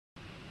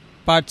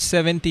Part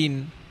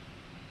 17.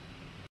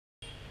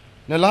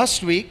 Now,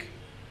 last week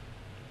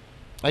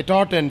I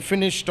taught and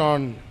finished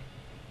on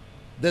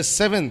the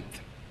seventh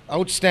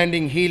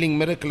outstanding healing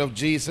miracle of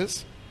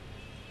Jesus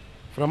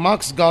from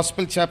Mark's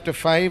Gospel, chapter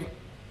 5,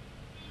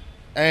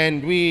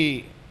 and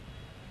we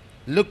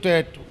looked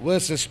at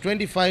verses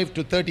 25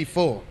 to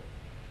 34.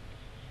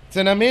 It's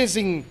an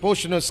amazing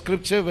portion of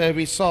scripture where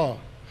we saw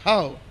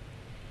how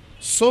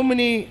so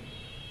many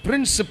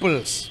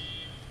principles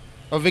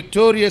of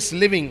victorious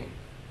living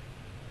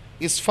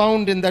is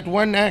found in that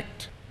one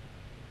act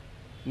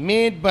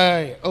made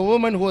by a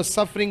woman who was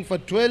suffering for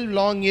 12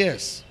 long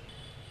years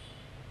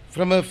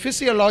from a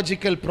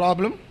physiological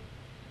problem,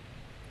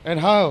 and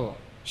how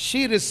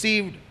she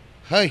received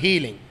her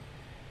healing.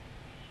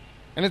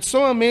 And it's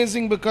so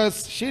amazing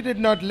because she did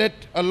not let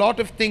a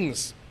lot of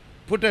things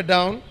put her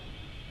down,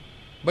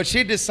 but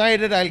she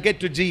decided, I'll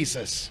get to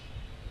Jesus.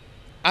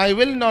 I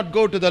will not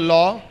go to the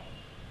law,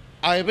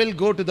 I will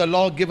go to the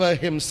lawgiver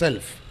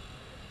himself.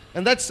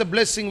 And that's the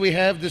blessing we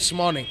have this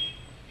morning.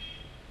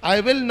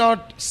 I will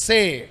not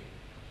say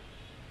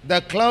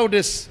the cloud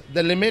is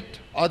the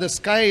limit or the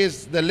sky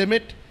is the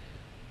limit.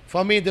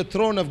 For me, the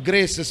throne of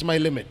grace is my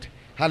limit.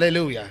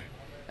 Hallelujah.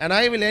 And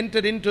I will enter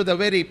into the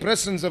very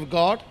presence of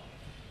God,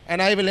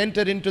 and I will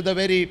enter into the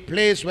very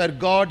place where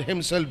God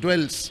himself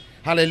dwells.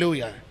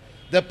 Hallelujah.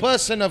 The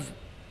person of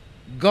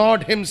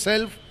God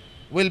himself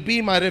will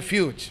be my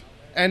refuge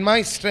and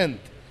my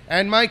strength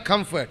and my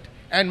comfort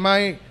and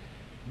my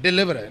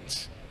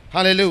deliverance.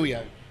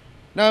 Hallelujah.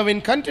 Now,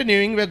 in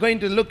continuing, we're going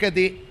to look at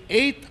the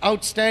eighth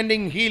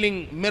outstanding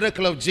healing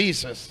miracle of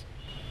Jesus.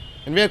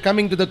 And we are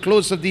coming to the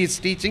close of these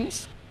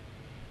teachings.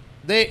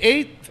 The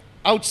eighth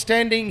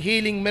outstanding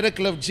healing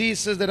miracle of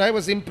Jesus that I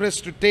was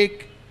impressed to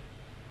take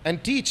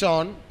and teach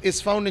on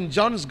is found in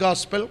John's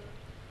Gospel,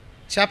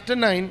 chapter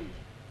 9,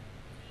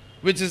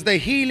 which is the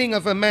healing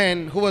of a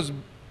man who was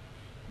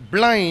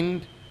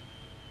blind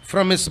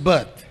from his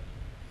birth.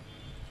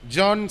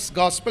 John's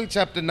Gospel,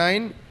 chapter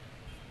 9,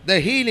 the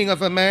healing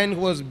of a man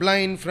who was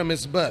blind from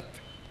his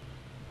birth.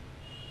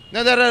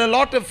 Now, there are a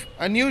lot of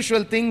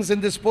unusual things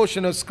in this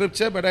portion of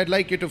scripture, but I'd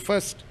like you to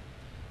first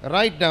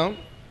write down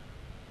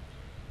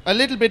a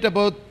little bit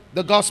about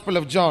the Gospel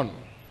of John.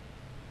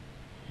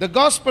 The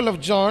Gospel of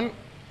John,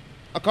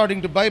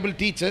 according to Bible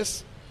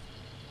teachers,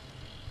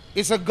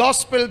 is a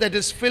gospel that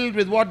is filled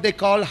with what they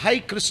call high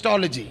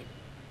Christology.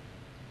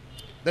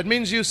 That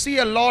means you see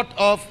a lot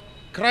of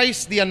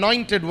Christ, the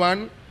Anointed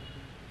One,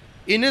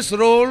 in his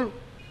role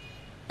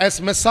as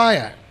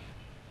Messiah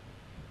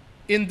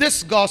in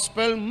this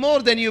gospel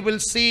more than you will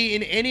see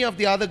in any of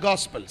the other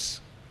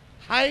gospels.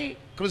 High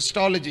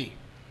Christology.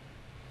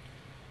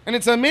 And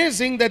it's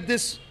amazing that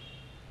this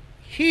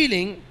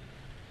healing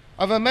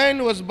of a man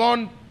who was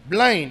born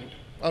blind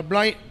or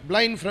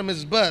blind from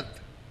his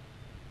birth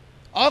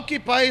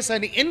occupies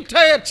an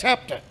entire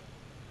chapter.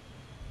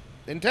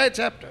 The entire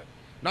chapter,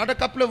 not a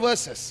couple of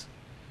verses.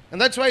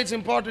 And that's why it's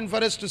important for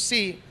us to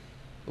see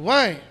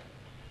why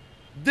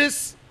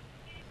this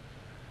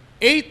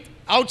eighth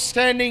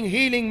outstanding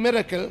healing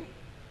miracle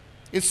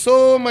is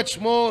so much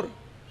more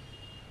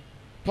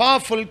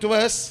powerful to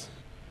us,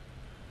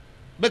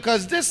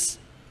 because this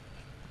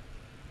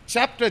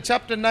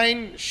chapter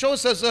 9,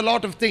 shows us a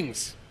lot of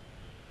things.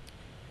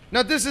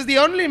 Now, this is the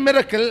only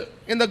miracle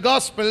in the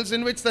Gospels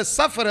in which the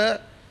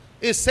sufferer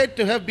is said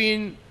to have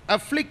been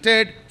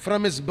afflicted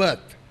from his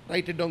birth.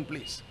 Write it down,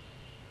 please.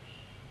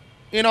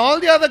 In all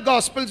the other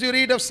Gospels, you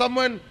read of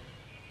someone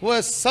who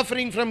was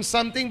suffering from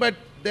something, but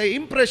the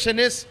impression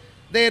is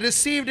they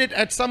received it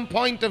at some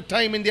point of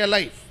time in their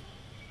life.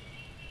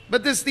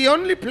 But this is the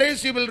only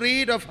place you will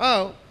read of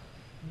how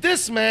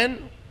this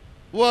man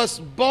was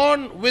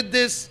born with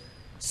this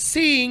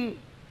seeing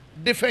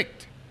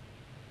defect.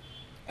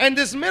 And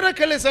this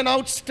miracle is an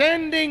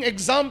outstanding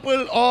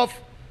example of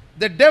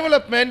the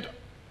development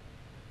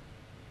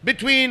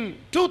between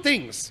two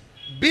things: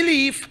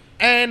 belief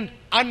and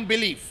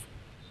unbelief.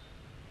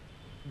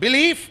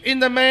 Belief in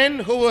the man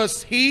who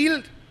was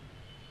healed,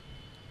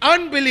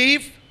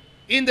 unbelief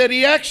in the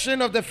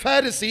reaction of the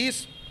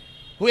Pharisees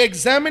who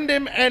examined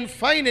him and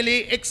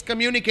finally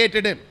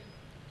excommunicated him.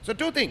 So,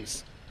 two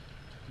things: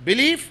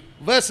 belief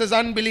versus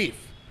unbelief.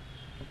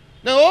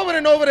 Now, over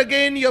and over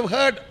again, you have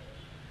heard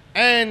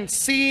and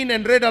seen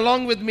and read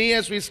along with me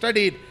as we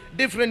studied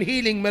different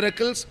healing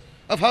miracles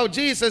of how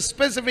Jesus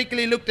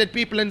specifically looked at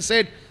people and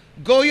said,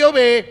 go your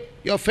way,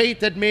 your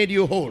faith had made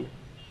you whole.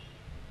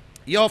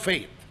 Your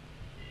faith.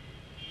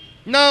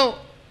 Now,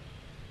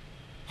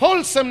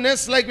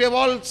 wholesomeness, like we have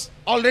all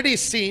already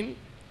seen,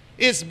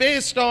 is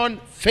based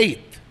on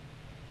faith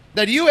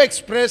that you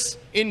express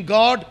in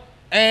God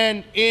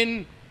and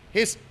in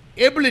his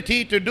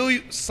ability to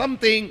do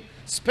something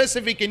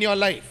specific in your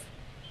life.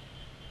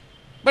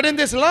 But in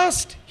this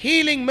last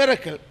healing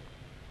miracle,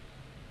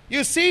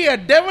 you see a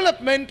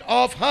development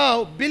of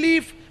how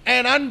belief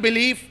and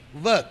unbelief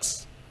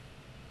works.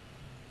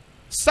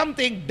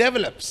 Something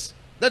develops.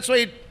 That's why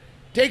it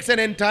takes an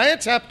entire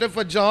chapter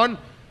for John,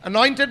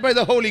 anointed by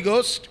the Holy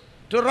Ghost,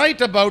 to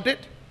write about it.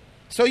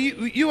 So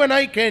you and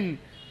I can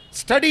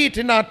study it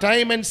in our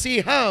time and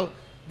see how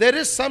there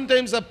is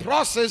sometimes a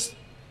process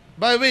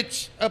by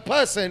which a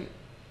person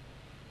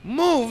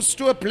moves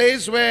to a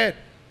place where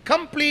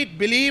complete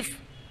belief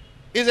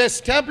is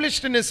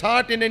established in his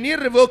heart in an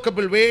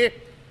irrevocable way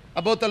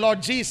about the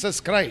Lord Jesus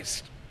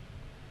Christ.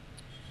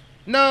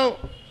 Now,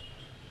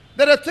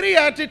 there are three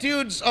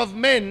attitudes of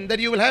men that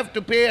you will have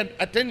to pay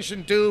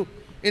attention to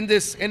in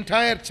this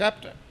entire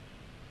chapter.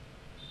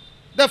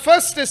 The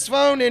first is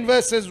found in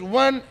verses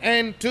 1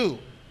 and 2.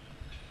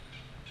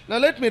 Now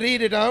let me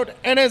read it out.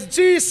 And as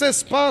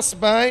Jesus passed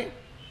by,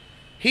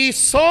 he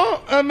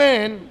saw a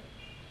man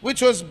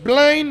which was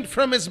blind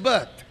from his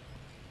birth.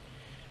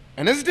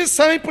 And his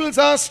disciples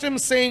asked him,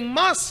 saying,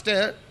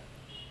 Master,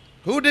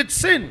 who did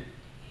sin,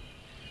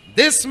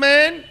 this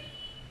man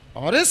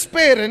or his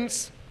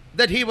parents,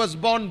 that he was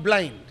born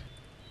blind?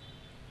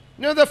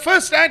 Now the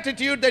first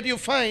attitude that you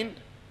find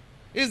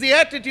is the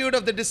attitude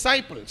of the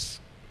disciples.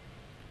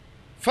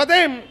 For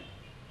them,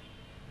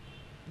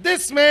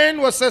 this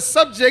man was a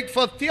subject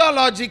for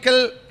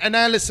theological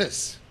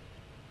analysis.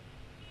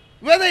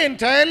 Were they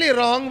entirely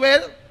wrong?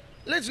 Well,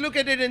 let's look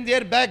at it in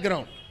their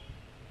background.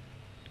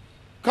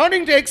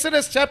 According to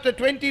Exodus chapter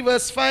 20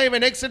 verse 5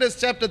 and Exodus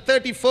chapter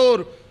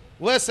 34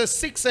 verses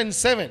 6 and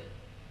 7,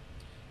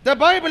 the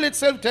Bible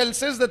itself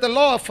tells us that the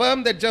law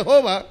affirmed that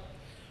Jehovah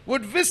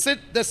would visit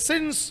the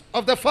sins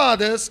of the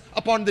fathers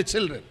upon the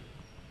children.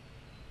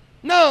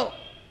 Now,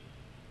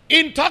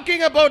 in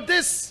talking about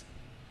this,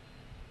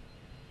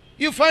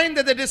 you find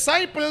that the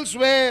disciples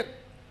were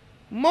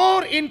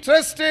more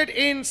interested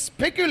in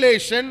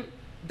speculation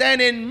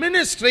than in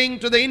ministering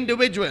to the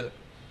individual.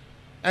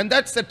 And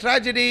that's the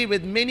tragedy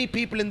with many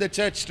people in the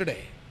church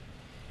today.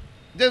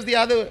 Just the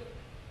other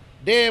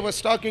day I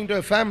was talking to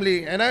a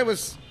family and I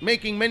was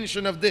making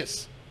mention of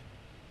this.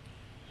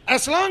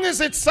 As long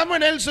as it's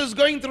someone else who's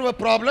going through a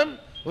problem,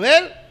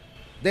 well,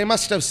 they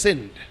must have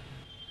sinned.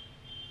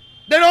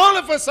 Then all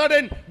of a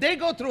sudden, they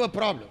go through a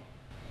problem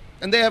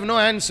and they have no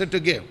answer to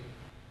give.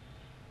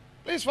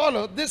 Please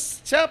follow.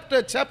 This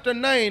chapter, chapter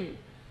 9,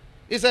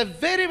 is a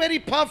very, very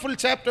powerful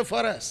chapter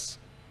for us.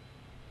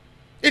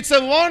 It's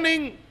a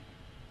warning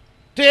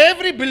to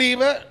every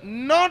believer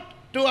not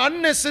to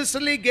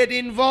unnecessarily get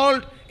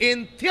involved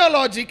in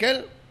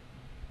theological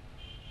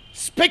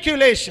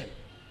speculation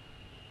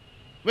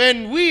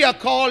when we are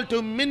called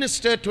to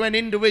minister to an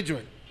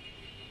individual.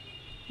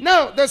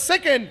 Now, the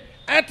second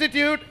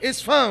attitude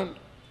is found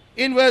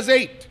in verse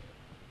 8.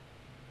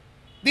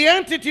 The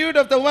attitude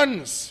of the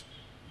ones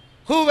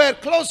who were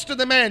close to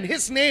the man,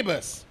 his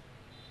neighbors.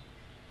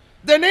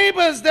 The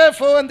neighbors,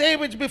 therefore, and they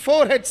which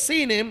before had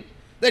seen him,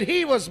 that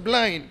he was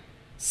blind,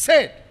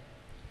 said,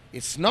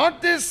 Is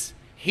not this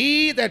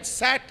he that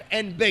sat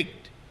and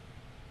begged?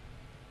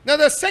 Now,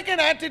 the second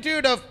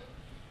attitude of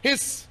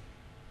his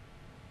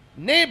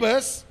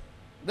neighbors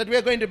that we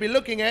are going to be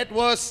looking at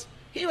was,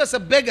 he was a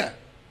beggar,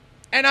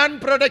 an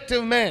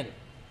unproductive man,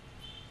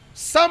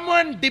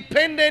 someone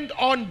dependent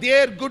on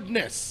their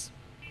goodness,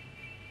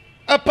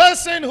 a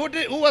person who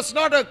was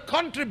not a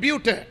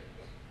contributor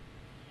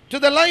to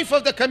the life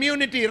of the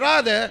community,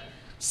 rather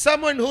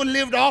someone who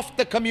lived off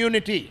the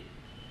community.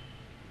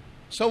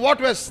 So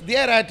what was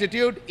their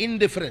attitude?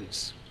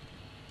 Indifference.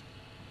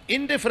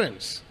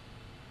 Indifference.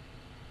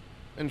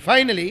 And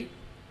finally,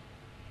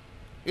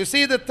 you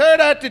see the third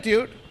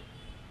attitude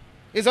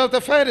is of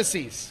the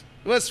Pharisees.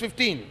 Verse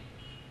 15.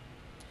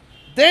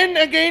 Then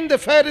again the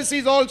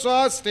Pharisees also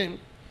asked him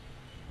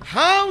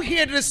how he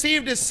had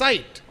received his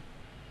sight.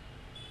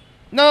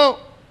 Now,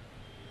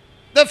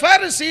 the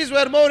Pharisees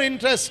were more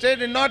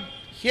interested in not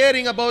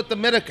hearing about the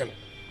miracle.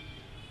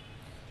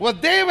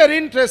 What they were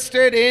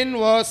interested in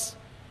was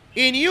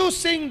in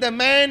using the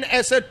man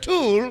as a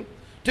tool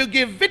to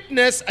give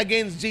witness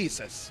against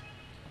Jesus.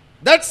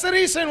 That's the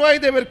reason why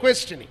they were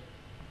questioning.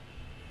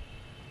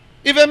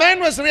 If a man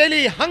was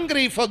really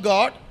hungry for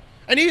God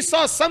and he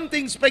saw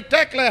something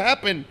spectacular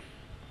happen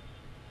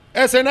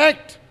as an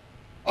act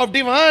of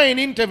divine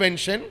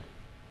intervention,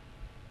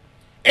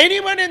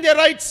 anyone in their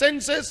right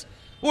senses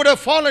would have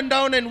fallen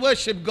down and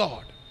worshipped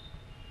God.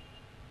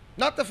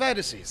 Not the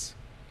Pharisees.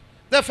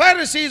 The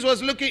Pharisees were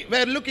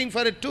looking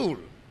for a tool.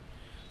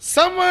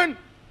 Someone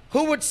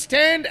who would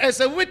stand as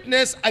a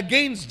witness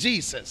against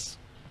Jesus.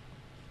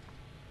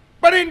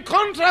 But in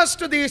contrast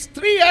to these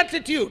three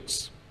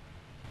attitudes,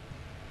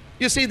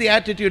 you see the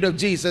attitude of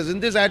Jesus,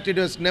 and this attitude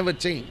has never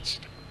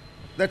changed.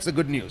 That's the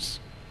good news.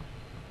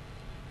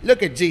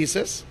 Look at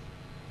Jesus.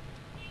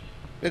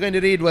 We're going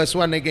to read verse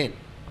 1 again.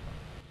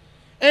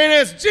 And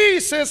as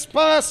Jesus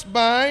passed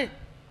by,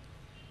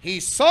 he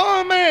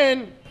saw a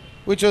man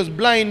which was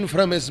blind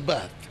from his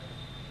birth.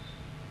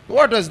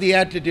 What was the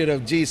attitude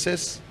of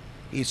Jesus?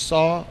 He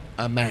saw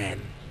a man.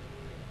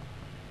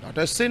 Not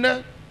a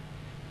sinner,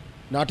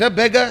 not a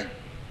beggar,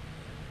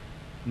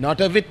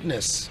 not a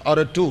witness or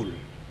a tool.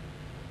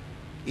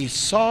 He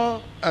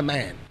saw a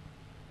man.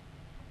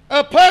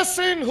 A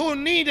person who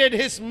needed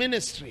his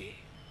ministry.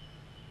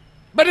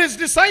 But his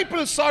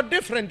disciples saw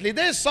differently.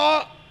 They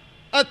saw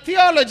a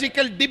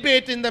theological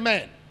debate in the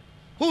man.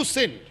 Who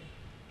sinned?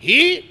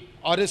 He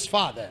or his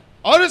father?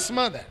 or his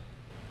mother.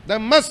 There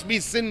must be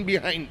sin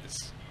behind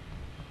this.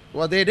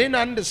 What they didn't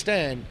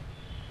understand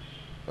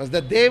was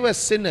that they were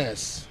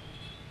sinners,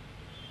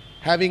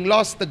 having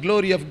lost the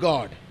glory of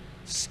God,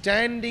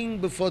 standing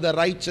before the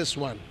righteous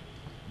one,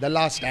 the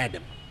last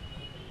Adam.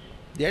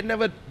 They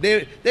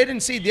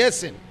didn't see their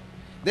sin.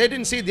 They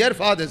didn't see their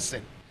father's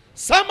sin.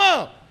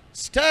 Somehow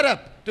stir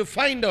up to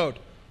find out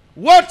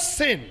what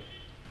sin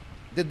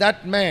did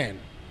that man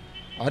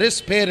or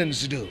his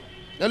parents do.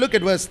 Now look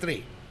at verse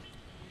 3.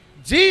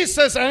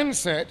 Jesus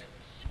answered,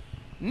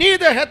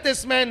 neither hath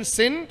this man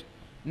sinned,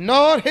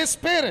 nor his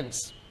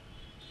parents,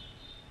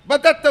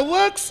 but that the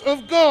works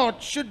of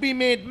God should be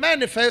made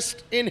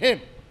manifest in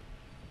him.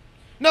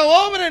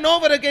 Now over and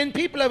over again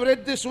people have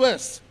read this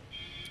verse,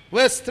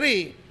 verse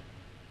 3,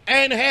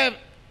 and have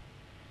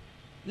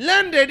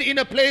landed in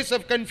a place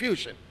of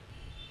confusion.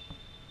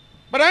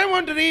 But I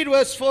want to read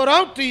verse 4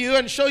 out to you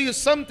and show you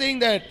something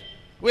that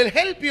will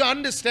help you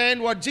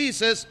understand what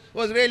Jesus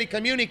was really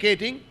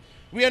communicating.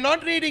 We are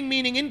not reading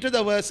meaning into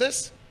the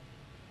verses.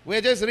 We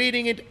are just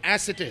reading it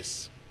as it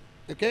is.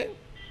 Okay?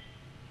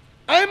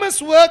 I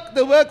must work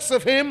the works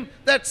of him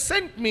that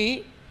sent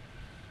me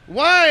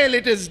while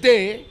it is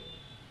day.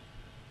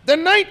 The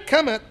night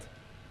cometh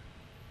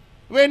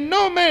when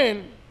no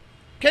man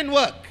can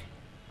work.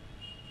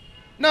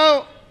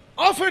 Now,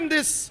 often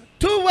these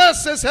two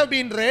verses have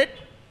been read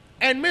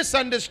and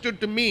misunderstood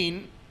to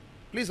mean,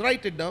 please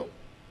write it down,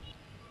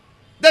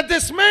 that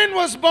this man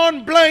was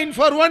born blind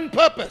for one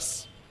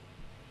purpose: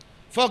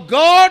 for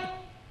God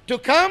to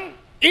come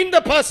in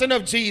the person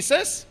of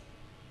Jesus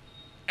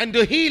and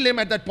to heal him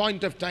at that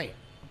point of time.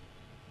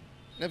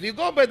 Now, if you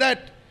go by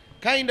that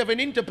kind of an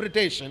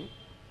interpretation,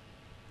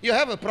 you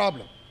have a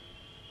problem.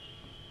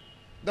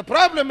 The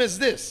problem is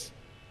this: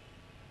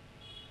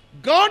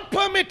 God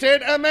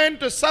permitted a man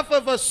to suffer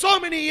for so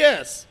many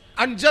years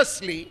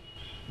unjustly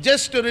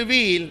just to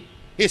reveal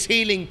his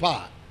healing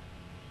power.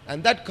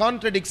 And that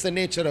contradicts the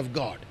nature of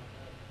God.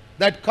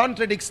 That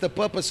contradicts the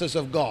purposes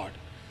of God.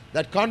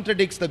 That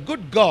contradicts the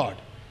good God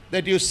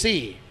that you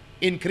see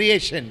in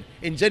creation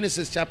in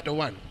Genesis chapter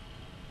 1.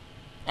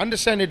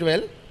 Understand it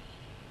well.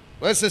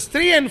 Verses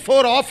 3 and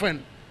 4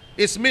 often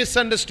is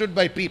misunderstood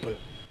by people.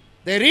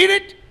 They read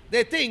it,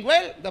 they think,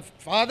 well, the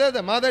father,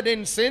 the mother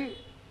didn't sin,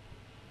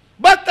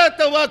 but that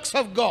the works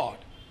of God.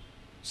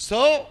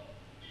 So,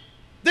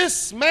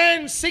 this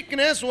man's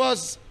sickness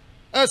was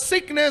a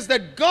sickness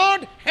that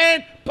God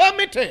had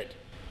permitted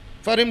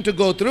for him to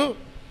go through,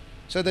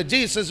 so that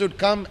Jesus would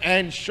come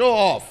and show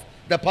off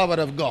the power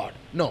of God.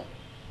 No.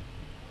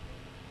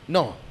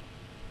 No.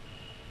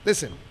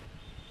 Listen.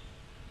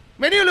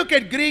 When you look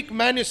at Greek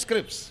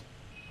manuscripts,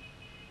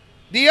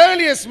 the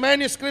earliest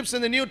manuscripts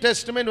in the New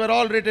Testament were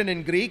all written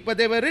in Greek, but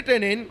they were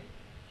written in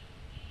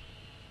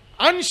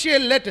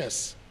uncial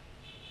letters.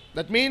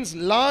 That means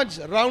large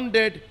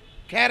rounded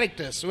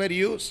characters were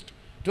used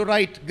to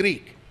write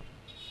Greek.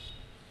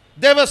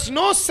 There was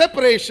no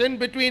separation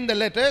between the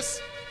letters,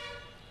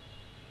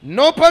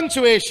 no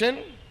punctuation.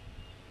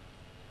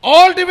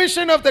 All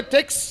division of the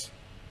text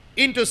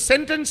into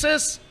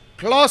sentences,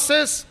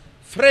 clauses,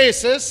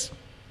 phrases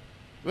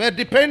were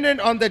dependent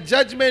on the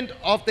judgment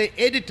of the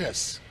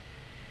editors,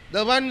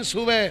 the ones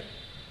who were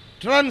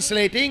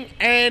translating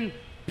and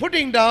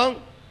putting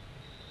down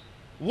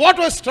what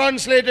was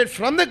translated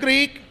from the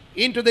Greek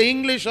into the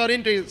English or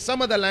into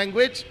some other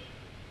language.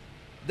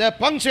 The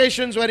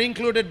punctuations were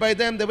included by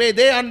them the way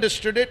they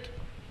understood it,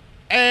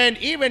 and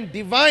even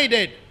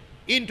divided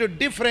into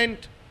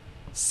different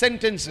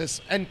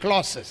sentences and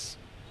clauses.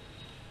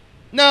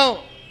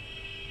 Now,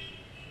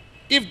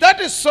 if that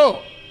is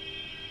so,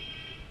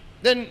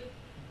 then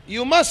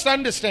you must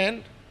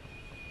understand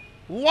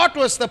what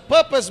was the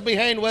purpose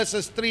behind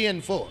verses 3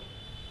 and 4,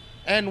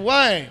 and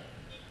why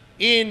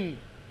in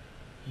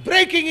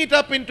breaking it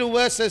up into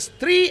verses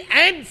 3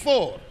 and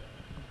 4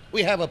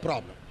 we have a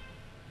problem.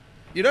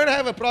 You don't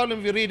have a problem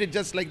if you read it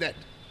just like that.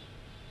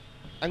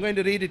 I'm going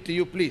to read it to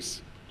you,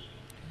 please.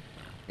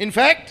 In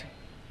fact,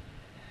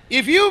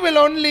 if you will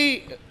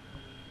only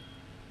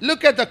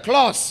look at the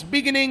clause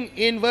beginning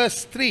in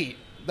verse 3,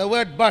 the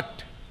word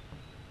but,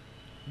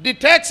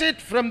 detach it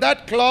from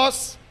that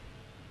clause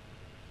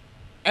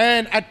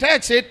and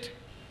attach it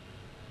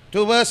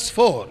to verse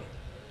 4,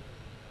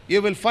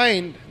 you will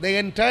find the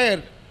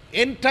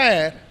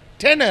entire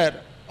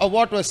tenor of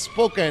what was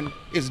spoken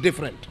is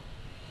different.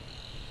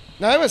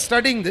 Now, I was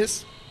studying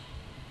this,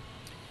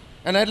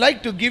 and I'd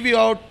like to give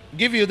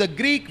you the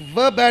Greek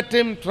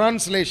verbatim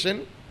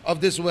translation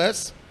of this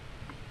verse.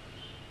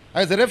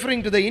 I was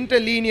referring to the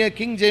interlinear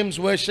King James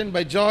Version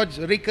by George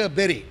Ricker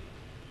Berry.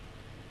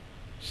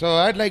 So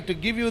I'd like to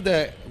give you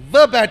the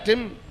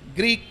verbatim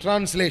Greek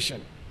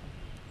translation.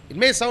 It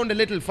may sound a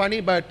little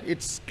funny, but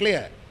it's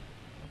clear.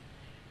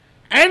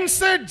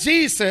 Answered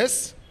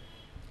Jesus,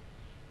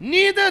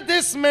 neither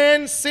this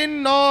man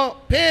sin nor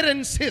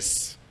parents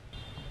his.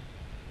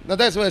 Now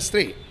that's verse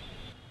 3.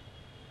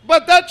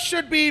 But that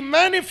should be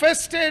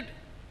manifested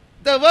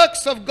the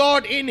works of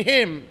God in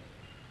him.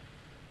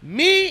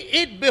 Me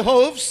it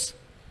behoves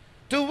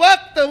to work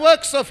the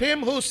works of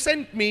him who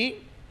sent me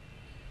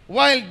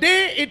while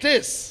day it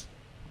is,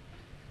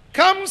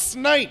 comes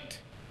night,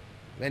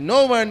 when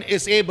no one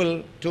is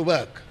able to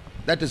work.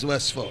 That is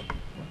verse 4.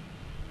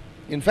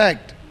 In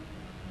fact,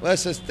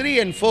 verses 3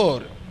 and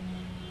 4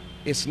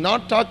 is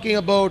not talking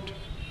about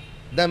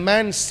the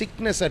man's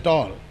sickness at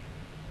all.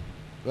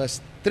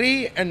 Verse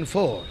 3 and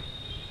 4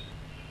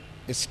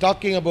 is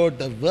talking about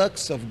the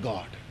works of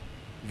God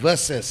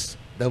versus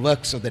the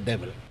works of the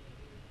devil.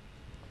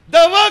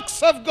 The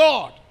works of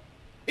God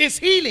is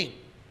healing.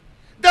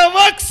 The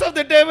works of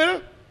the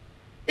devil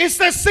is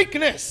the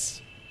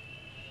sickness.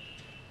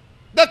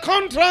 The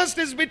contrast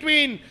is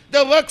between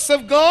the works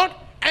of God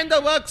and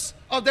the works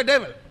of the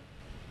devil.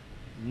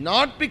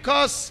 Not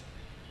because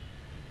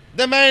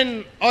the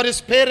man or his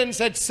parents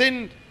had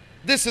sinned,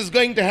 this is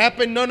going to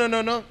happen.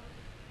 No.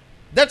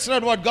 That's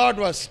not what God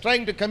was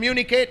trying to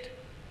communicate.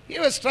 He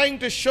was trying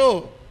to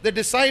show the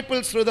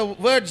disciples through the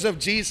words of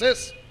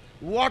Jesus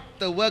what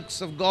the works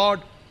of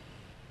God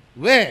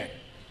were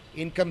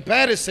in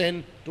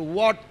comparison to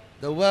what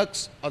the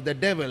works of the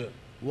devil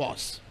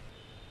was.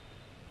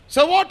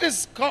 So what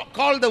is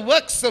called the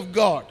works of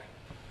God?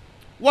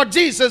 What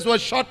Jesus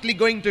was shortly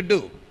going to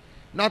do.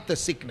 Not the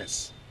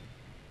sickness.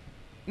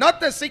 Not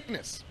the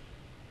sickness.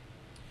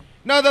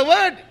 Now the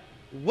word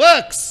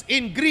works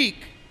in Greek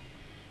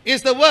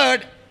is the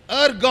word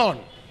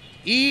ergon.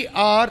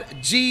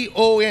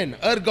 E-R-G-O-N.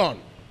 Ergon.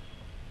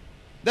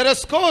 There are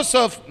scores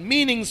of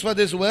meanings for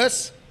this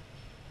verse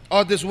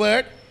or this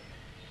word.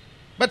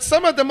 But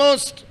some of the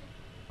most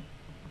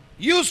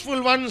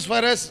useful ones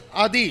for us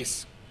are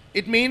these.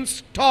 It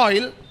means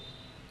toil,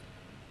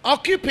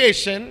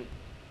 occupation,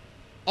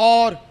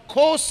 or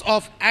course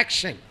of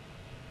action.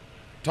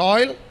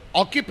 Toil,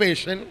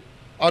 occupation,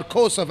 or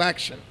course of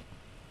action.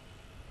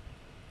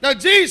 Now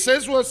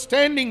Jesus was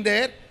standing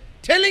there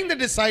telling the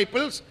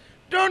disciples,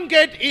 don't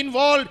get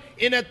involved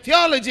in a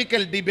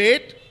theological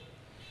debate.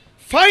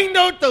 Find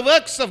out the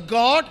works of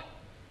God.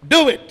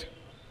 Do it.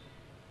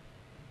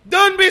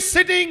 Don't be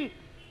sitting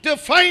to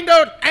find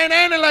out and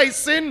analyze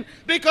sin,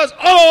 because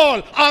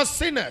all are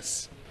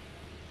sinners,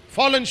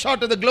 fallen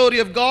short of the glory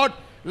of God,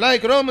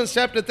 like Romans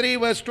chapter 3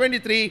 verse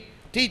 23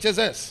 teaches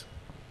us.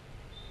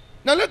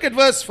 Now look at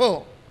verse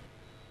 4.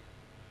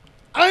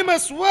 I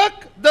must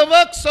work the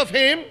works of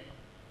him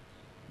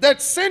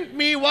that sent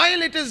me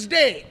while it is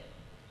day.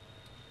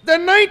 The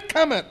night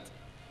cometh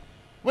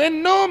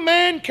when no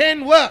man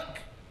can work.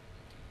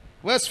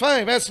 Verse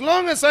 5. As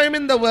long as I am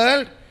in the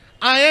world,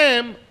 I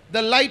am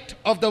the light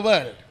of the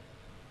world.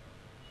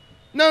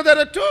 Now there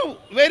are two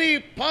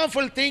very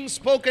powerful things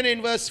spoken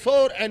in verse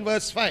 4 and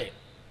verse 5.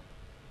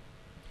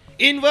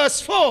 In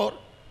verse 4,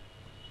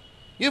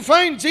 you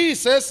find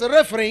Jesus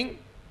referring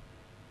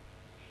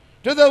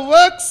to the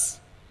works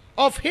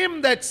of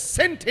him that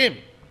sent him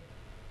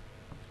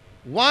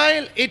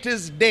while it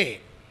is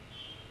day.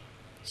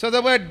 So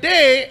the word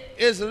day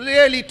is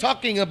really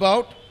talking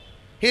about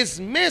his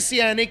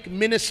messianic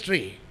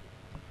ministry.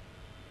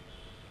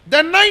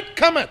 The night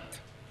cometh.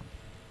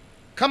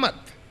 Cometh.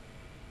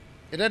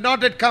 It had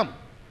not yet come.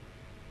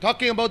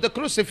 Talking about the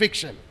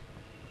crucifixion.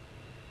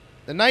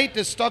 The night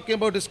is talking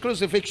about his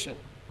crucifixion.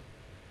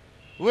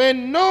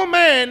 When no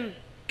man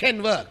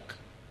can work.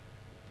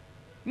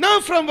 Now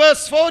from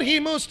verse 4 he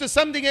moves to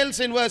something else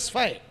in verse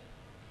 5.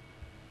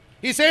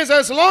 He says,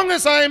 as long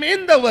as I am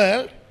in the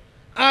world,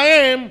 I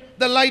am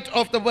the light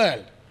of the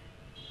world.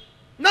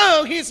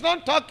 Now he's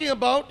not talking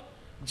about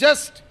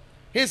just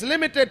his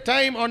limited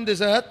time on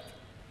this earth,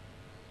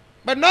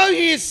 but now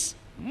he is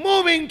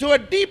moving to a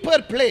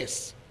deeper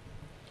place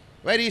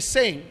where he's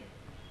saying,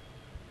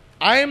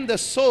 I am the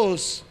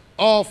source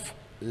of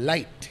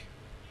light.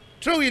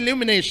 True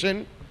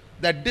illumination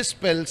that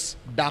dispels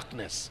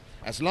darkness.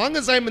 As long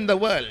as I'm in the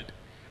world,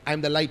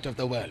 I'm the light of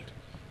the world.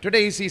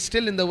 Today, is he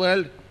still in the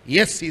world?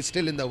 Yes, he's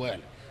still in the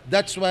world.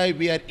 That's why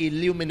we are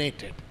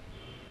illuminated.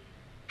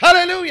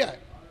 Hallelujah.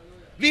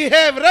 We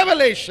have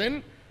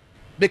revelation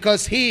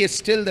because he is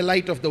still the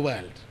light of the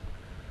world.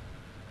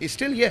 He's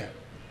still here,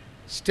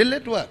 still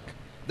at work.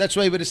 That's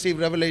why we receive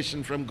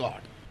revelation from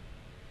God.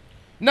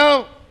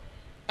 Now,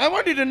 I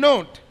want you to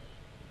note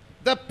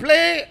the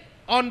play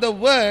on the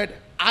word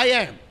I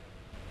am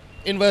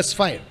in verse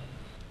 5.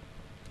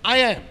 I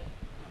am.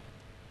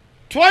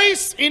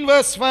 Twice in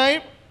verse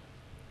 5,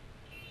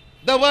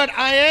 the word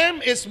I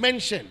am is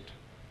mentioned.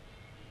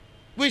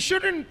 We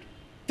shouldn't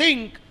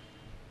think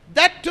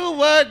that two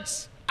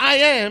words I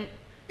am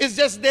is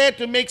just there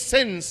to make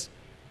sense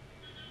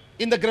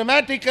in the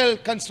grammatical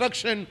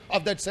construction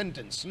of that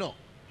sentence. No.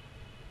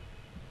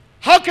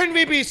 How can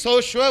we be so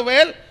sure?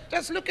 Well,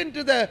 just look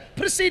into the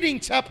preceding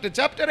chapter,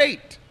 chapter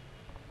 8.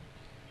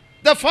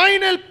 The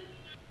final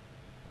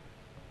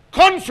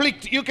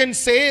conflict, you can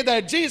say,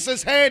 that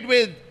Jesus had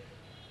with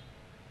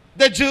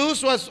the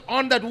Jews was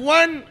on that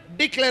one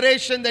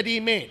declaration that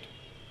he made.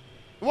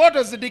 What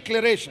was the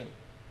declaration?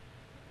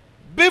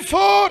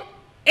 Before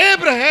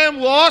Abraham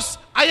was,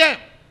 I am.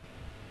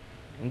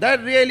 And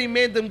that really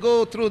made them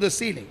go through the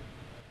ceiling.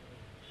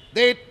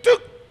 They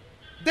took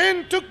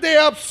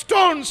their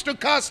stones to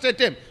cast at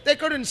him. They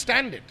couldn't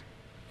stand it.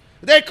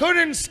 They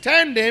couldn't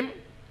stand him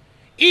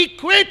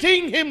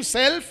equating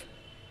himself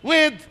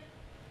with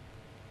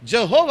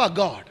Jehovah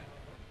God.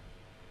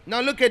 Now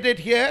look at it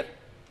here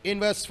in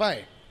verse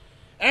 5.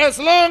 As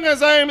long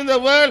as I am in the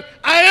world,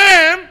 I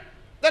am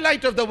the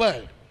light of the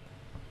world.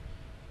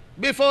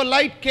 Before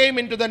light came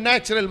into the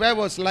natural, where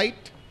was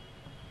light?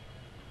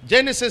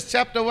 Genesis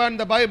chapter 1,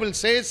 the Bible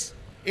says,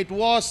 it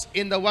was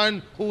in the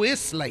one who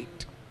is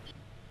light.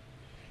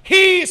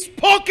 He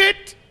spoke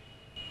it,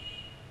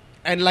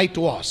 and light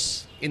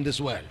was in this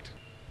world.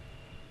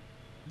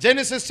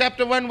 Genesis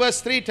chapter 1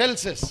 verse 3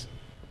 tells us,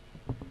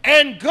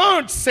 and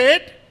God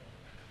said,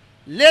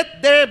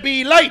 let there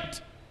be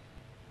light.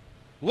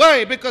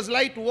 Why? Because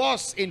light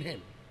was in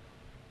him.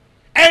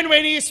 And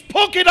when he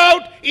spoke it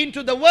out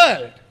into the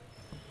world,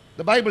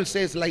 the Bible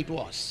says light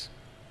was.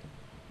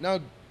 Now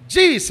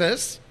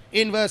Jesus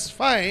in verse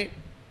 5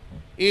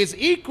 is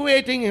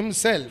equating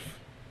himself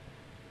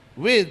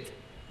with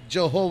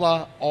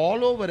Jehovah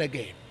all over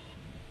again.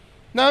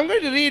 Now I'm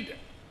going to read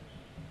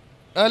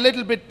a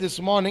little bit this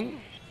morning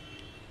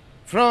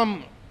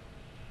from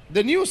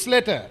the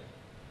newsletter,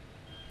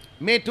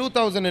 May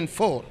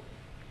 2004.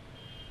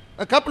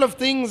 A couple of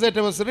things that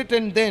was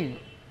written then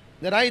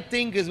that I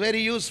think is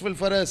very useful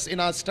for us in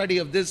our study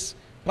of this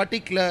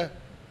particular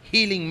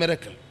healing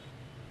miracle.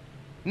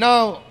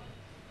 Now,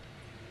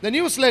 the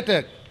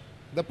newsletter,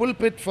 the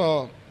pulpit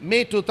for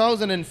May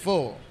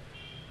 2004,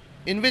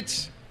 in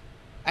which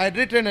I had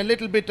written a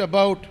little bit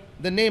about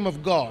the name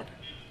of God.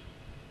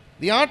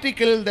 The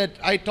article that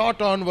I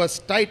taught on was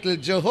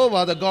titled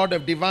Jehovah, the God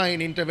of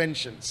Divine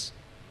Interventions.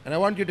 And I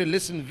want you to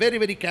listen very,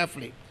 very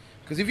carefully.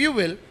 Because if you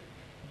will,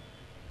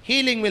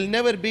 healing will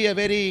never be a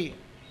very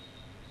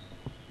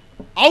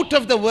out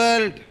of the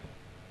world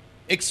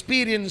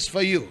experience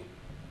for you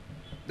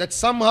that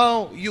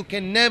somehow you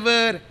can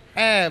never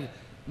have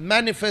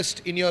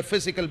manifest in your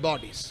physical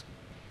bodies.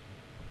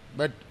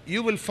 But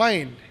you will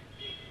find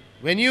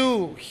when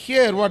you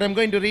hear what I'm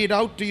going to read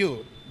out to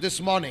you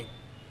this morning,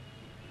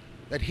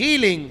 that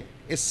healing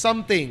is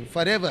something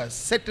forever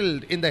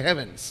settled in the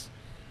heavens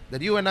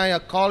that you and I are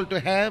called to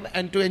have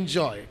and to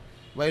enjoy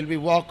while we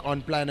walk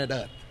on planet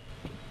Earth.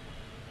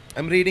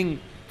 I'm reading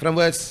from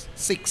verse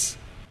 6.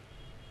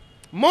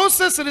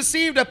 Moses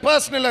received a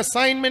personal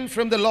assignment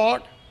from the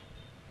Lord.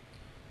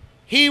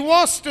 He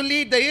was to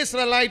lead the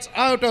Israelites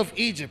out of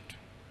Egypt.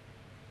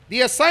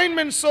 The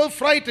assignment so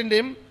frightened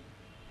him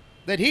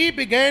that he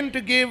began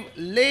to give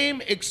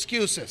lame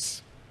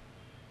excuses.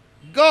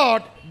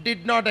 God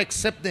did not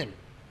accept them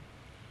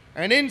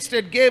and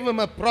instead gave him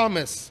a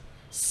promise.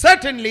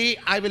 Certainly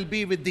I will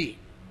be with thee.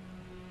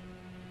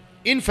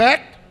 In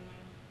fact,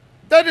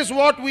 that is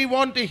what we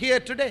want to hear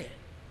today.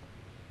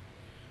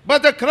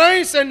 But the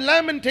cries and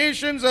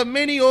lamentations of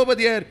many over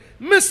their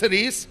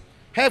miseries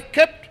have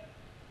kept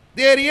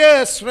their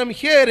ears from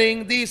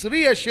hearing these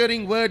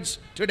reassuring words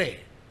today.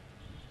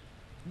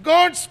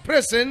 God's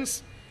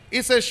presence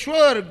is a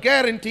sure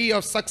guarantee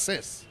of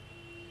success.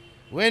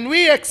 When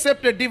we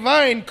accept a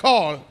divine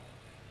call,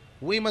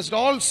 we must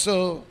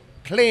also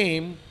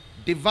claim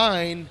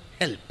divine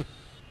help.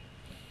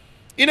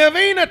 In a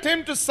vain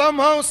attempt to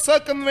somehow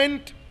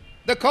circumvent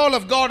the call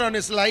of God on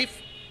his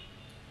life,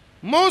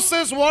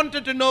 Moses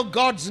wanted to know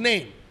God's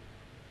name,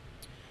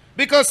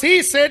 because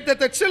he said that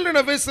the children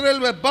of Israel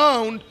were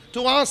bound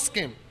to ask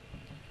him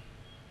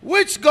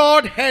which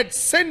God had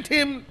sent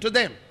him to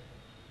them.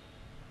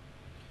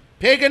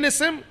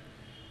 Paganism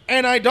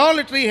and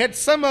idolatry had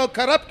somehow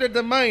corrupted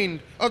the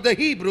mind of the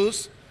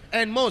Hebrews,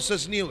 and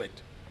Moses knew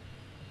it.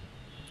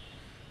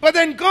 But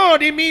then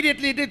God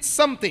immediately did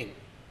something.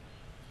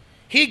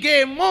 He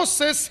gave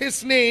Moses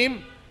his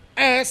name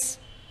as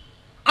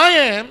I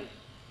am,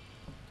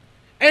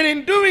 and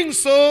in doing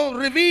so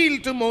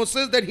revealed to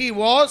Moses that he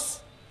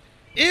was,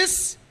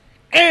 is,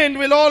 and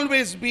will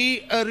always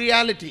be a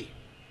reality.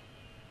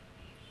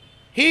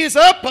 He is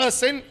a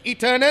person,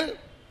 eternal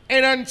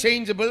and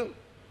unchangeable,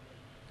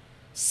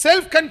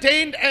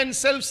 self-contained and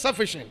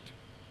self-sufficient.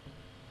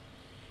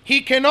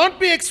 He cannot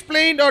be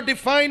explained or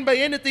defined by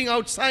anything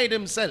outside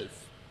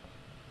himself.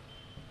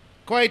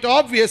 Quite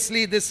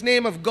obviously, this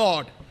name of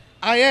God,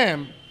 I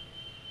am,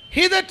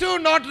 hitherto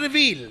not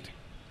revealed,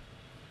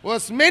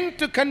 was meant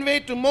to convey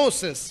to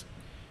Moses,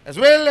 as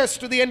well as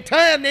to the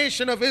entire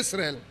nation of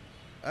Israel,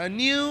 a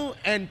new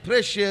and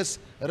precious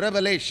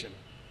revelation.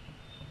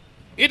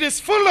 It is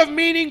full of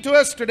meaning to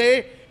us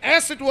today,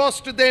 as it was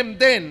to them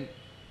then,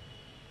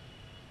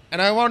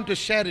 and I want to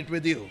share it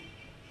with you.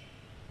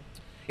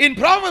 In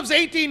Proverbs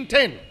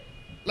 18:10,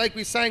 like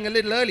we sang a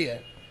little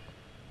earlier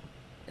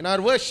in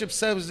our worship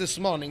service this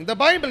morning, the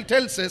Bible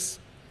tells us,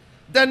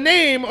 the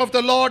name of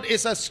the Lord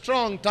is a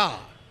strong tower.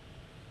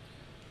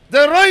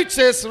 The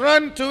righteous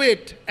run to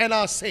it and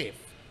are safe.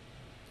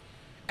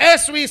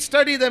 As we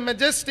study the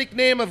majestic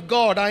name of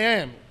God, I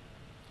am,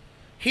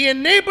 he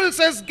enables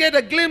us get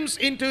a glimpse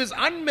into his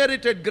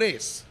unmerited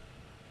grace.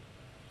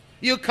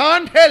 You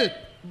can't help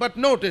but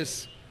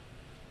notice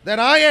that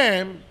I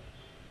am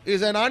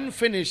is an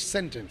unfinished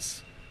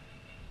sentence.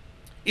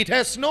 It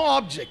has no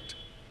object.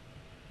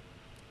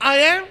 I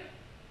am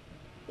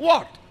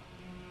what?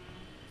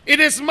 It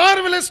is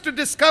marvelous to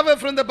discover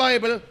from the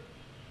Bible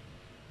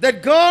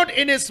that God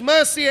in His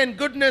mercy and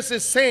goodness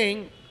is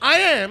saying, I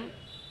am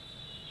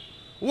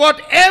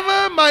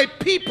whatever my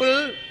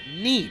people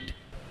need.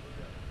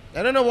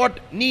 I don't know what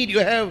need you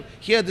have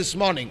here this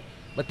morning,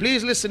 but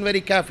please listen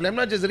very carefully. I'm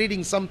not just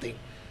reading something.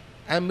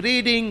 I'm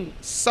reading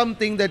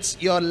something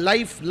that's your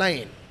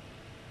lifeline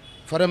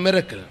for a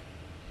miracle,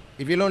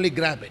 if you'll only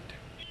grab it.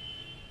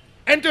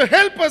 And to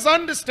help us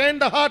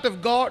understand the heart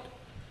of God,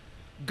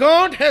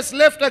 God has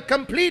left a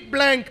complete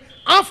blank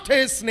after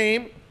His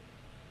name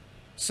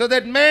so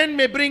that man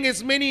may bring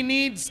as many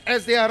needs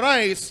as they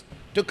arise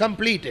to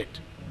complete it.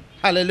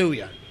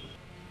 Hallelujah.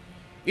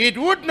 It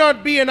would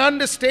not be an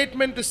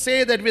understatement to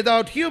say that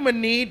without human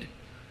need,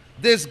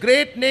 this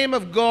great name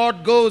of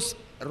God goes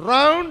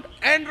round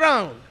and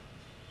round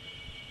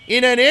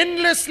in an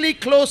endlessly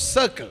closed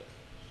circle.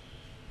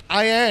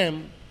 I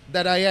am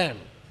that I am,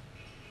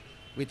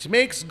 which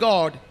makes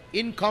God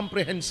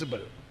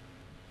incomprehensible.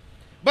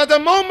 But the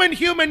moment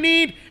human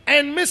need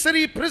and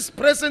misery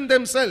present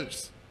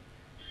themselves,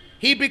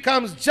 He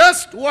becomes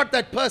just what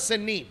that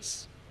person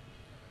needs.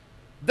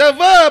 The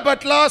verb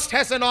at last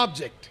has an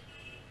object.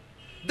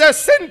 The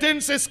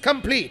sentence is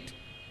complete.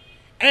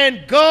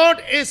 And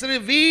God is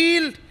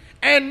revealed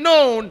and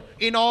known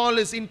in all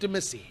His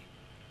intimacy.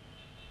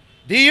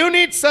 Do you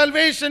need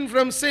salvation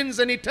from sins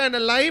and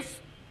eternal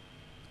life?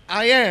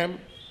 I am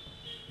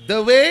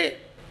the way,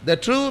 the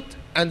truth,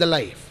 and the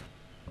life.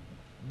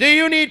 Do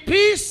you need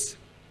peace?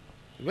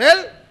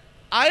 Well,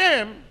 I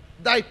am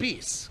thy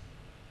peace.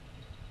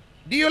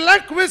 Do you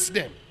lack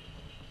wisdom?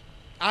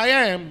 I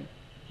am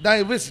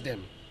thy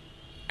wisdom.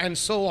 And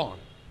so on.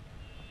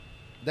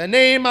 The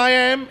name I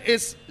am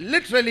is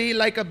literally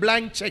like a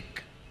blank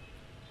check.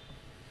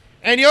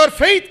 And your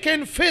faith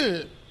can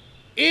fill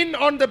in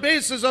on the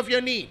basis of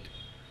your need.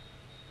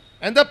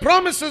 And the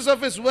promises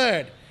of His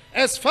word,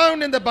 as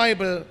found in the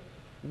Bible,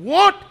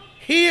 what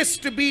He is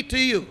to be to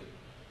you.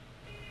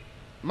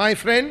 My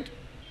friend,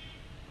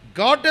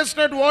 God does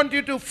not want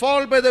you to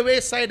fall by the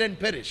wayside and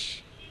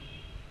perish.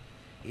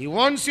 He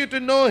wants you to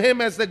know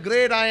Him as the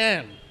great I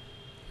am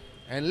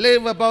and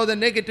live above the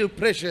negative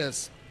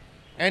pressures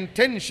and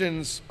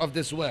tensions of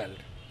this world.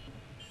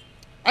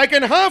 I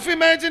can half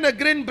imagine a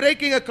grin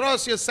breaking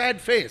across your sad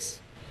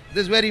face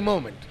this very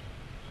moment.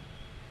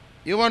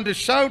 You want to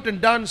shout and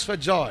dance for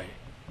joy.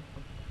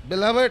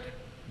 Beloved,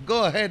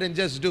 go ahead and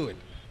just do it.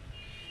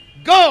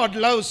 God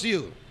loves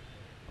you.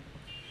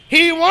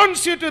 He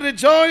wants you to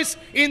rejoice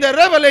in the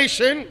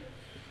revelation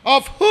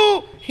of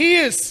who He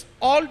is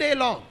all day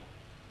long.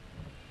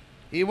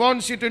 He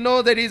wants you to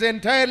know that He is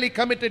entirely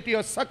committed to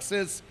your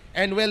success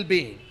and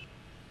well-being.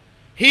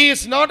 He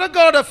is not a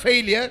God of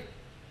failure,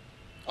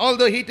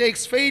 although He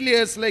takes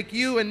failures like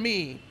you and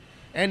me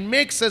and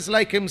makes us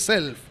like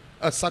Himself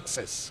a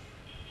success.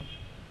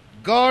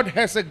 God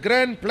has a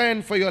grand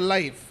plan for your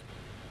life,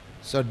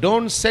 so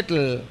don't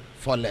settle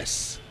for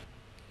less.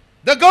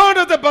 The God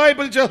of the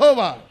Bible,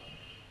 Jehovah,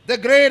 the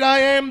great I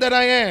am that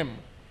I am,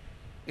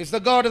 is the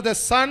God of the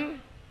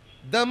sun,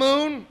 the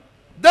moon,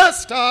 the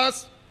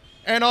stars,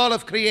 and all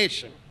of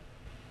creation.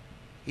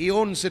 He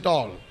owns it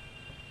all.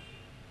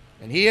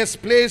 And He has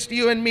placed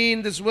you and me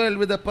in this world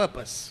with a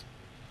purpose,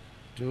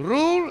 to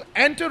rule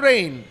and to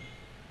reign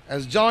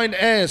as joint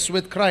heirs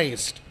with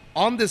Christ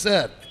on this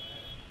earth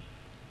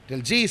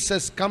till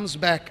Jesus comes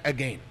back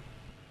again.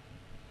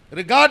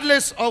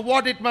 Regardless of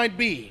what it might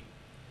be,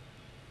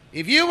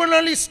 if you will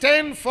only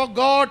stand for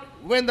God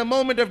when the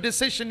moment of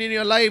decision in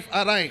your life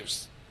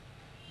arrives,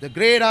 the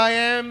great I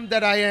am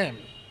that I am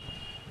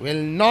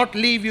will not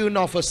leave you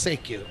nor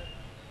forsake you.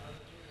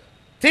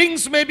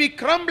 Things may be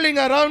crumbling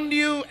around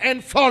you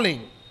and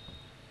falling,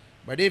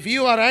 but if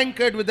you are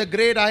anchored with the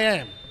great I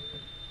am,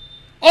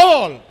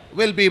 all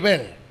will be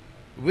well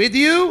with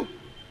you,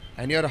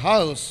 and your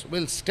house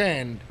will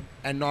stand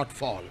and not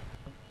fall.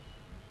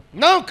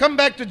 Now come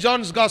back to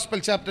John's Gospel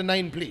chapter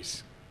 9,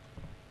 please.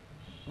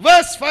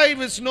 Verse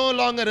 5 is no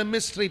longer a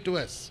mystery to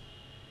us.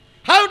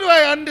 How do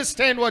I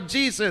understand what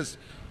Jesus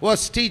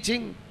was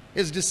teaching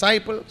His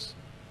disciples?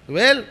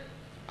 Well,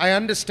 I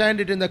understand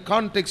it in the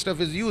context of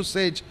His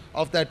usage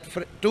of that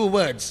two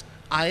words,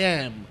 I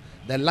am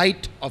the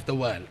light of the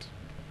world.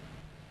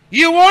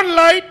 You want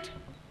light?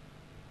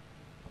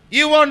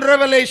 You want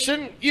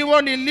revelation? You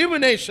want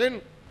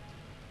illumination?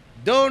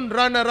 Don't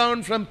run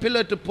around from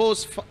pillar to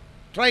post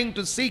trying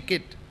to seek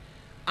it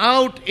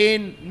out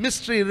in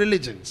mystery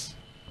religions.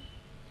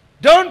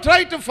 Don't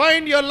try to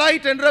find your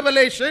light and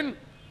revelation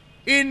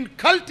in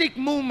cultic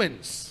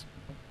movements.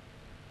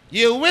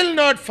 You will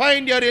not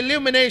find your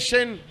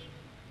illumination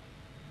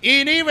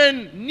in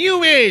even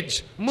New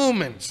Age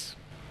movements.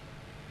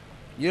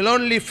 You'll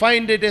only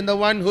find it in the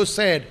one who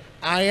said,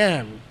 I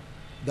am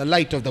the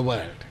light of the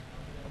world.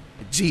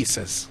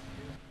 Jesus.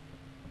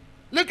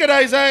 Look at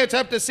Isaiah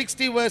chapter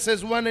 60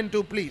 verses 1 and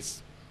 2,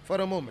 please, for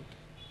a moment.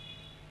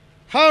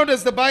 How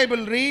does the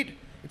Bible read?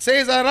 It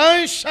says,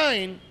 Arise,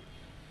 shine,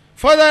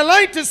 for thy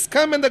light is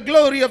come, and the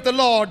glory of the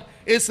Lord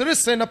is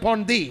risen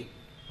upon thee.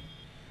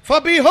 For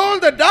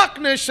behold, the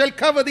darkness shall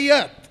cover the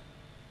earth,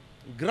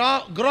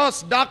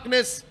 gross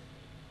darkness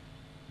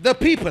the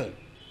people.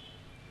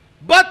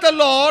 But the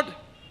Lord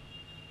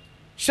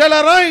shall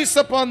arise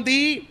upon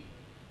thee,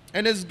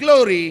 and his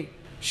glory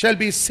shall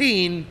be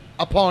seen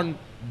upon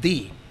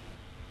thee.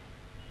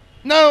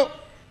 Now,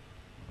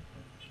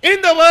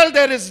 in the world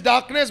there is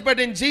darkness, but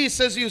in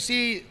Jesus you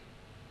see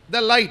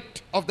the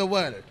light of the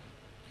world.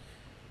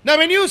 Now,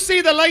 when you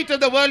see the light of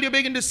the world, you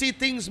begin to see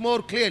things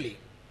more clearly.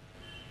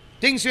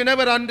 Things you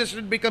never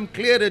understood become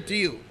clearer to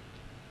you.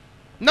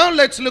 Now,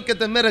 let's look at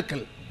the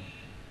miracle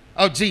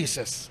of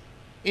Jesus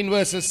in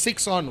verses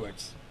 6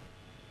 onwards.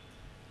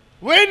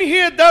 When he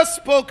had thus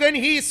spoken,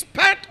 he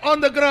spat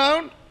on the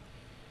ground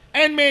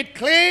and made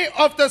clay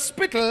of the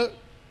spittle,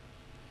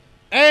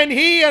 and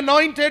he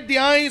anointed the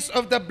eyes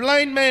of the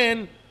blind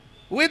man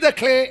with the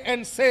clay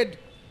and said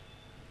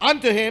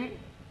unto him,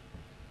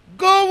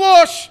 Go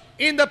wash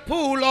in the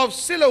pool of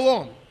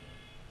Siloam,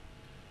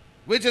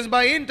 which is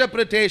by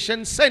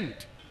interpretation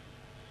sent.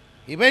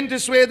 He went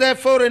his way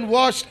therefore and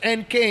washed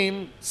and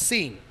came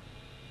seeing.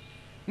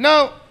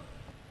 Now,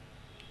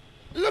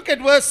 look at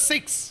verse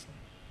 6.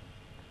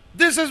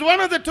 This is one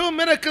of the two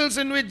miracles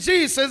in which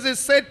Jesus is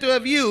said to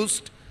have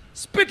used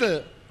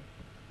spittle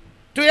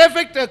to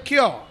effect a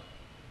cure.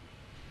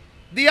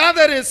 The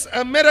other is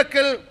a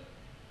miracle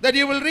that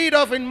you will read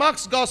of in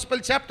Mark's Gospel,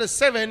 chapter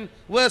 7,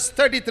 verse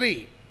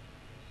 33.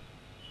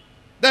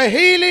 The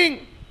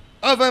healing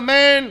of a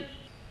man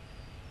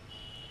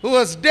who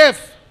was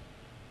deaf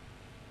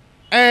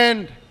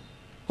and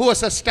who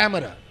was a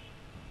stammerer.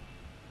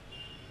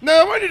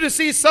 Now, I want you to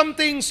see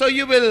something so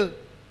you will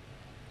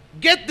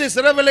get this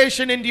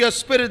revelation into your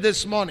spirit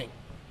this morning.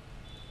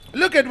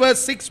 Look at verse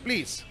 6,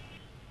 please.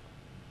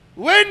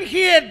 When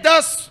he had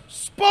thus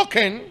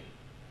spoken,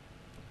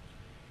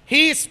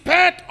 he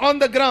spat on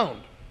the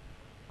ground.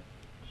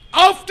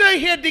 After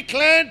he had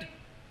declared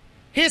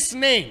his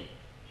name,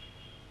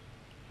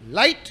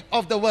 light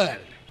of the world.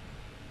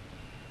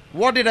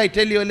 What did I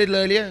tell you a little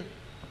earlier?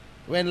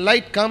 When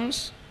light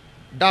comes,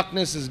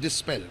 darkness is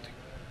dispelled.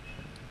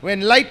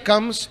 When light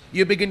comes,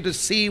 you begin to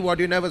see what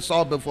you never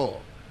saw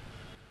before.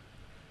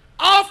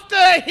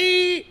 After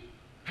he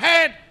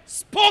had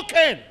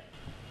spoken,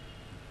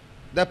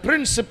 the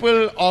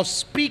principle of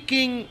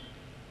speaking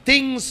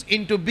things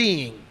into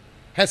being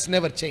has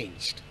never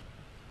changed.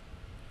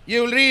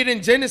 You will read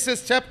in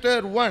Genesis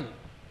chapter 1,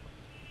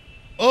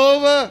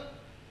 over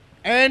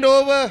and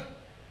over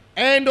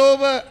and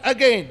over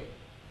again.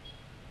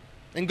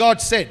 And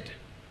God said,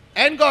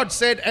 and God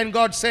said, and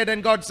God said,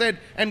 and God said,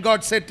 and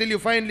God said, till you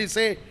finally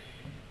say,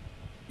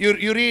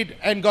 you read,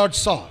 and God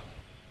saw.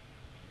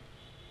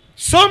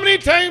 So many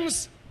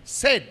times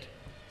said,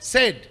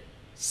 and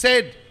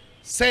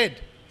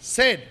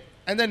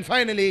then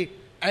finally,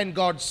 and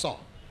God saw.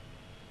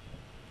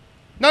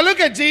 Now look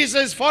at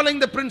Jesus following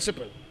the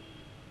principle.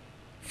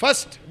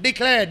 First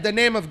declared the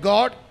name of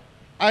God,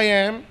 I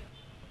am.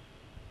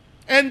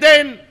 And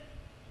then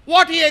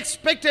what he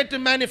expected to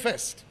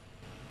manifest.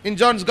 In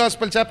John's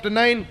Gospel, chapter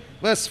 9,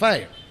 verse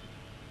 5.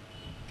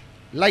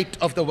 Light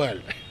of the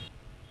world.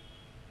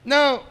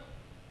 Now,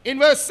 in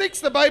verse 6,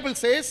 the Bible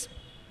says,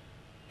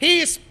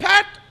 he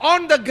spat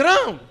on the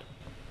ground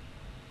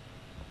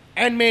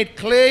and made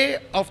clay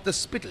of the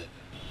spittle.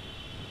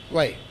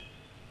 Why?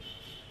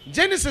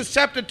 Genesis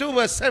chapter 2,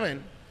 verse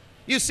 7,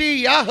 you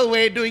see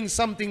Yahweh doing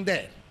something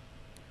there.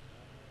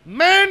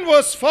 Man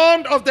was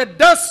formed of the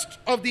dust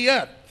of the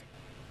earth.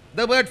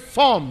 The word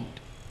formed,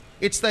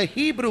 it's the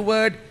Hebrew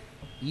word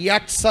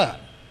yatsar.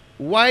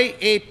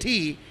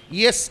 Y-A-T-S-A-R.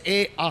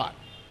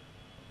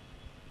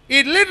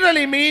 It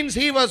literally means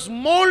he was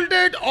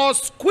molded or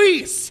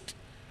squeezed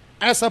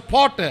as a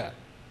potter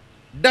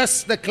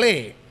does the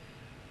clay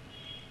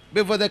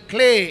before the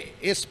clay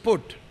is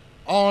put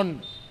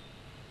on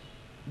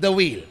the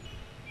wheel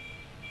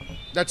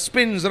that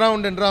spins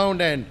round and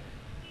round, and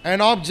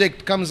an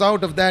object comes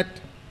out of that,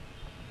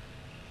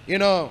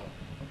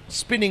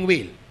 spinning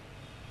wheel.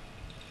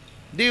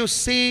 Do you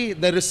see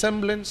the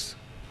resemblance?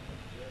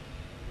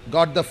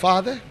 God the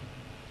Father,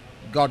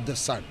 God the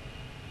Son.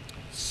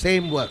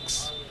 Same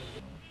works.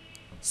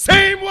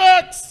 Same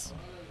works!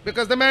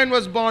 Because the man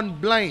was born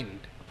blind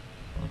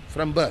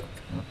from birth.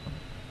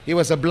 He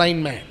was a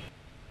blind man.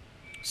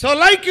 So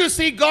like you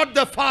see God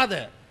the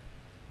Father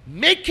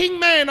making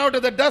man out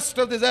of the dust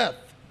of this earth.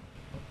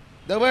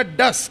 The word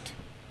dust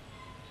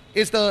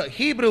is the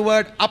Hebrew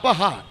word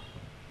apahar.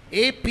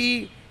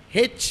 A-P-H-A-R.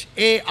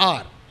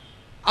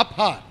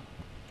 Aphar.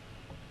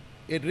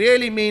 It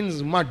really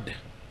means mud.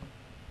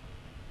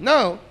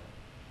 Now,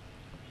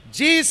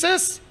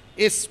 Jesus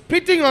is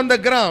spitting on the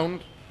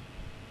ground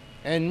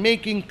and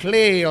making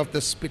clay of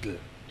the spittle.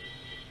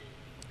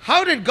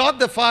 How did God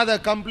the Father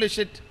accomplish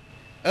it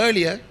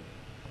earlier?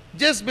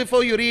 Just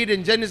before you read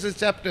in Genesis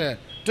chapter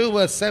 2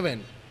 verse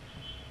 7,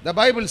 the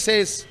Bible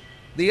says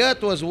the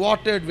earth was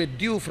watered with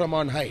dew from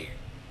on high.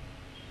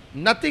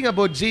 Nothing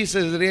about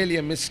Jesus is really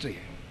a mystery.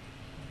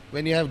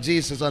 When you have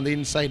Jesus on the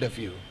inside of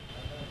you,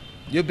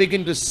 you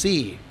begin to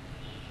see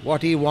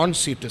what he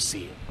wants you to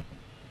see.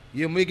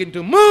 You begin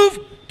to move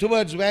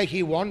towards where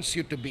he wants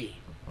you to be.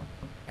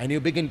 and you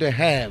begin to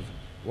have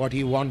what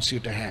He wants you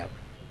to have.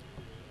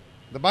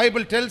 The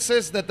Bible tells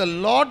us that the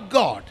Lord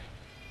God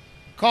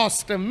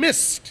caused a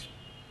mist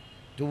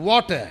to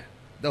water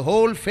the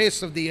whole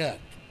face of the earth.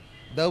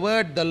 The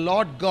word the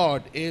Lord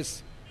God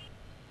is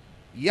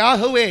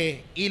Yahweh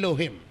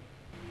Elohim.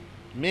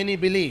 Many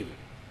believe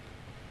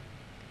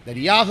that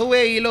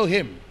Yahweh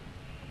Elohim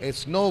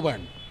is no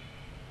one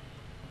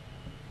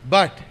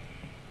but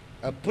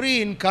a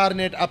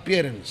pre-incarnate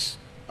appearance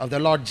of the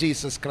Lord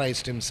Jesus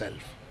Christ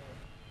Himself.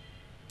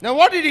 Now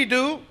what did He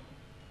do?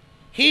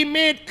 He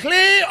made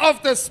clay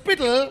of the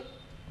spittle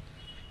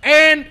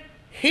and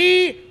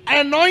He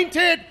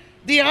anointed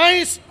the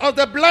eyes of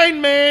the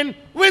blind man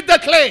with the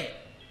clay.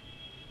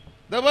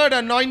 The word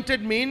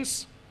anointed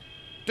means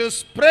to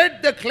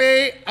spread the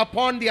clay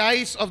upon the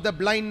eyes of the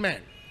blind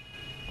man.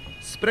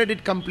 Spread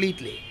it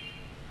completely.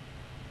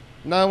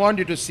 Now I want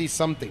you to see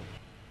something.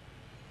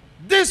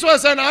 This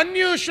was an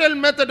unusual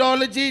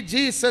methodology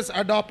Jesus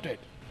adopted.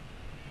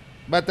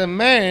 But the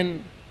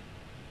man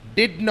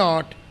did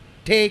not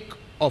take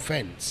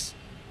offense,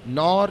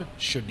 nor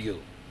should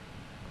you.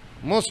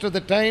 Most of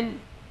the time,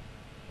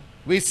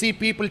 we see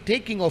people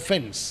taking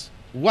offense.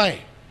 Why?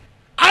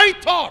 I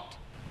thought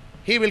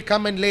He will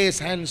come and lay His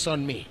hands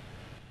on me.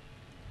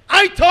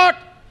 I thought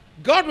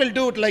God will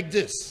do it like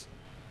this.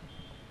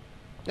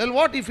 Well,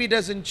 what if He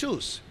doesn't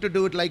choose to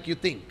do it like you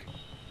think?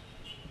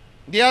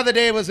 The other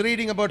day I was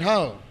reading about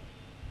how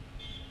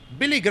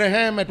Billy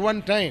Graham at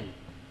one time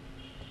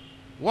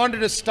wanted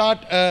to start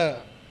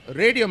a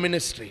radio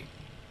ministry.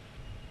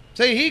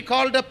 So he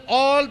called up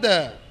all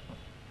the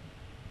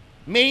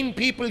main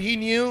people he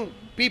knew,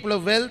 people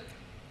of wealth.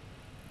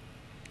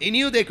 He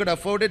knew they could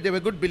afford it, they were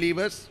good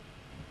believers.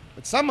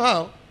 But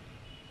somehow,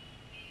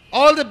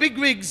 all the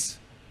bigwigs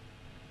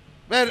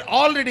were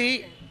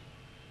already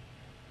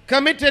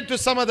committed to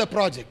some other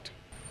project.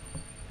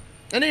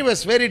 And he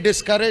was very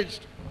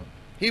discouraged.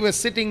 He was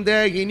sitting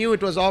there, he knew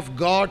it was of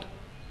God.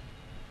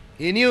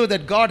 He knew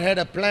that God had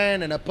a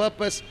plan and a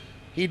purpose.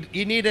 He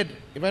needed,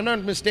 if I'm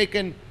not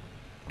mistaken,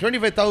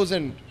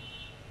 25,000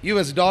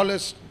 US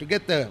dollars to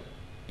get the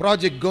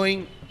project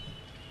going.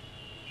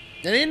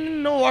 And he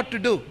didn't know what to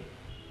do.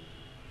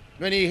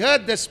 When he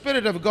heard the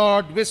Spirit of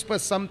God whisper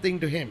something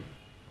to him.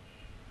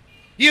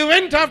 You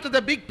went after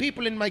the big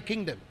people in my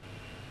kingdom.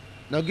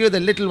 Now give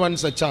the little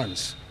ones a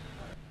chance.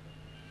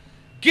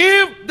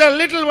 Give the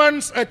little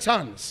ones a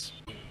chance.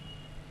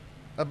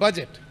 A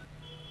budget.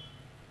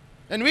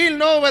 And we'll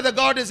know whether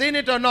God is in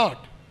it or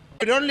not.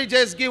 But only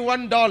just give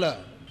 $1.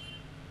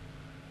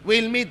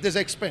 We'll meet this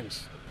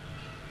expense.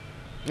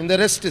 And the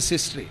rest is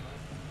history.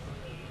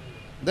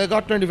 They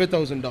got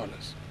 $25,000.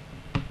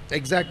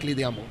 Exactly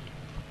the amount.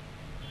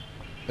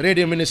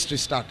 Radio ministry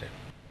started.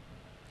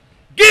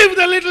 Give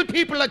the little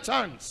people a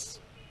chance.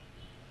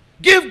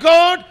 Give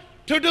God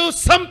to do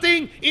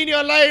something in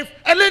your life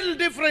a little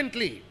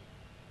differently.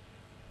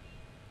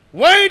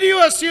 Why do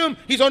you assume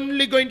He's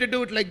only going to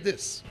do it like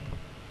this?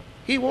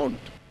 He won't.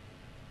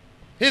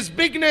 His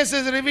bigness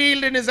is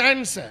revealed in His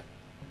answer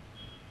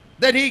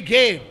that He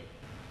gave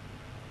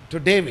to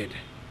David.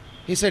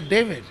 He said,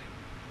 David,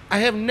 I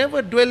have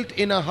never dwelt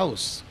in a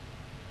house.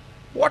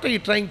 What are you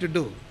trying to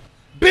do?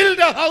 Build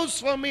a house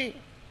for me.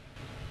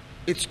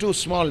 It's too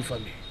small for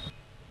me.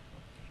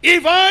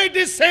 If I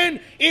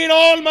descend in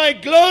all my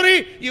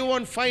glory, you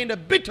won't find a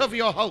bit of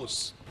your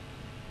house.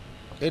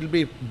 It'll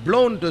be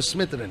blown to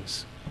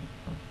smithereens.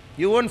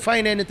 You won't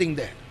find anything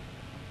there.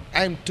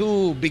 I'm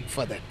too big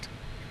for that.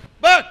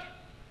 But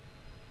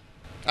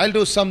I'll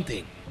do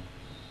something.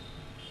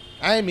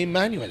 I am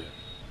Emmanuel.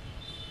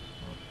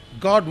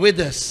 God with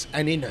us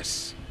and in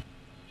us.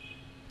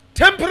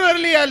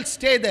 Temporarily I'll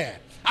stay there.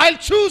 I'll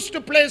choose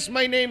to place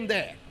my name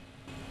there.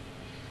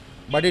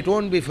 But it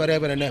won't be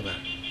forever and ever.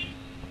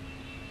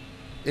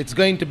 It's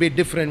going to be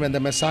different when the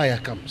Messiah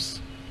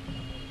comes.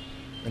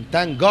 And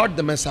thank God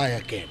the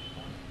Messiah came.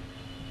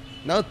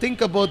 Now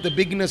think about the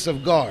bigness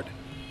of God.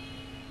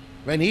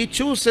 When He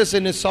chooses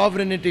in His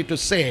sovereignty to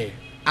say,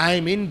 I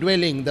am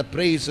indwelling the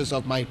praises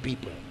of my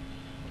people.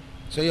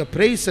 So your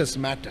praises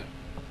matter.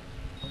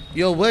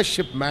 Your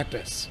worship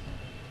matters.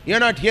 You're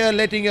not here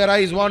letting your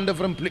eyes wander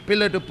from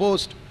pillar to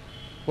post,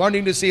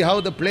 wanting to see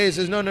how the place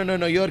is. No.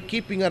 You're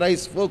keeping your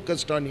eyes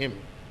focused on Him.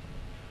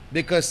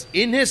 Because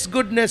in His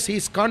goodness,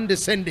 He's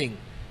condescending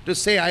to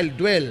say, I'll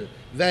dwell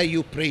where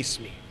you praise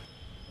me.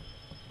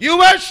 You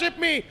worship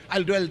me,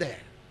 I'll dwell there.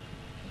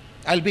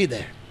 I'll be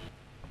there.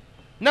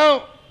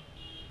 Now,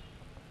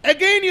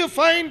 again you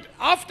find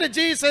after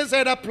Jesus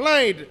had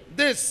applied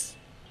this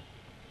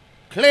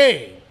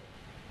clay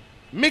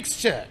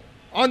mixture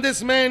on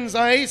this man's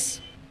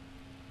eyes,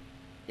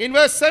 in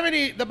verse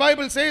 70 the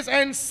Bible says,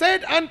 and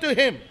said unto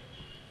him,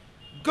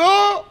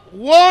 go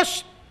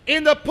wash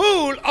in the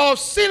pool of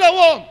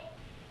Siloam,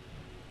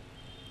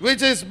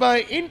 which is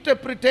by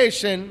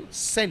interpretation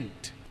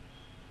sent.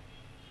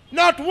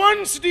 Not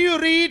once do you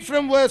read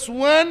from verse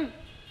 1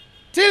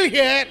 till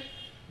here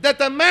that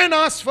the man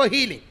asked for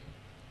healing.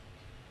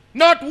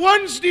 Not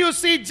once do you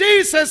see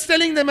Jesus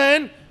telling the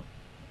man,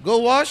 go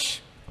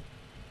wash,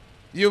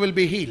 you will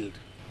be healed.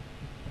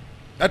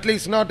 At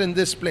least not in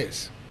this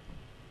place.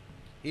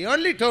 He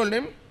only told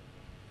him,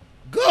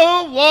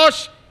 go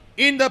wash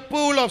in the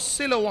pool of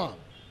Siloam.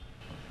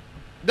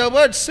 The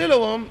word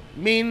Siloam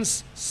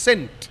means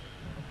sent.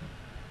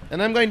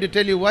 And I'm going to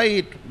tell you why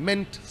it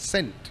meant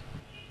sent.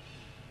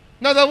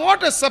 Now the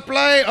water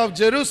supply of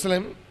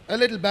Jerusalem, a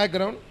little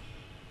background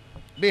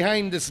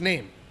behind this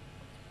name,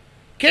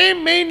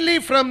 came mainly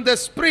from the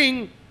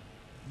spring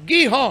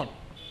Gihon,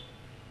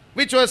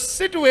 which was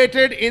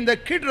situated in the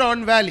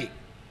Kidron Valley.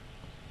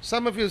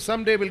 Some of you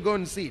someday will go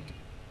and see it.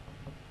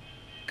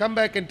 Come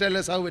back and tell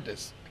us how it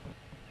is.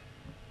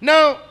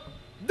 Now,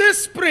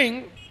 this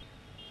spring,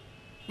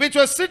 which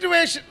was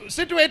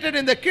situated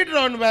in the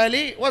Kidron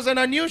Valley, was an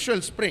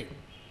unusual spring.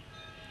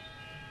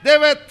 There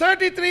were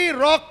 33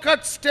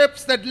 rock-cut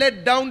steps that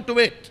led down to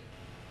it.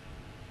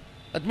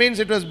 That means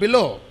it was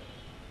below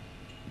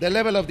the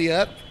level of the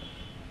earth,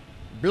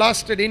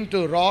 blasted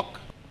into rock.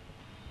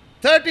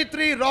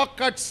 33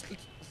 rock-cut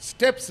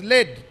steps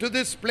led to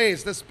this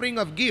place, the spring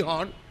of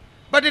Gihon,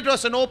 but it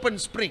was an open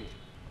spring.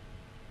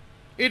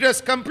 It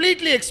was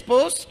completely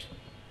exposed,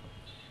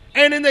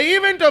 and in the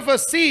event of a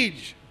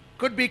siege,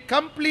 could be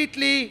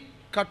completely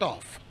cut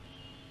off.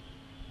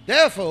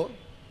 Therefore,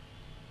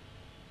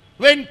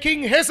 when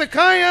King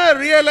Hezekiah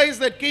realized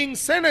that King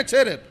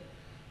Sennacherib,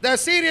 the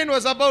Assyrian,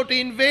 was about to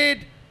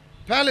invade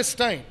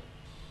Palestine,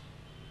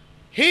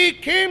 he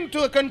came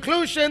to a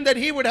conclusion that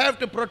he would have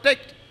to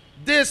protect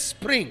this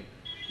spring,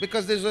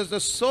 because this was the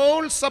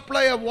sole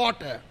supply of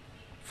water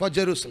for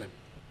Jerusalem.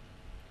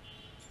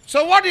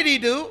 So what did he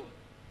do?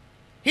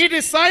 He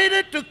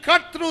decided to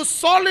cut through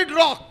solid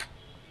rock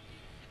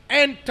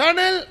and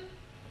tunnel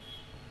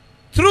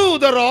through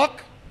the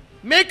rock,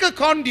 make a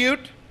conduit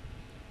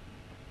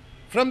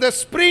from the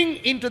spring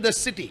into the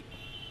city,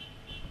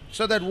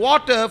 so that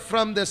water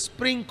from the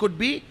spring could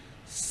be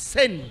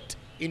sent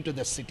into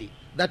the city.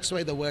 That's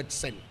why the word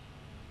sent.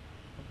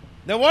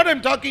 Now what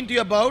I'm talking to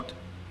you about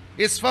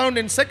is found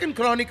in 2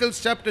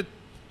 Chronicles chapter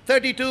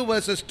 32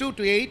 verses 2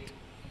 to 8,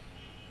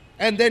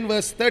 and then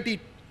verse 30.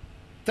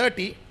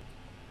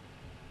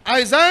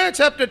 Isaiah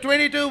chapter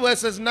 22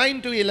 verses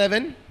 9 to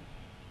 11,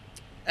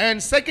 and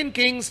 2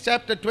 Kings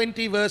chapter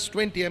 20 verse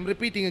 20. I'm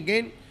repeating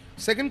again.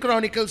 2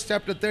 Chronicles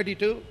chapter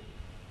 32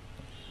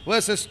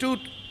 verses 2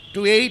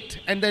 to 8,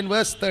 and then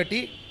verse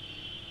 30.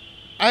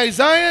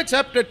 Isaiah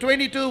chapter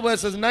 22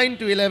 verses 9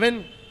 to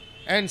 11,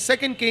 and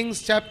 2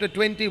 Kings chapter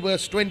 20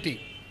 verse 20.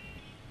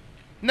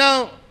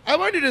 Now, I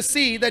want you to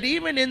see that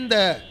even in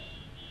the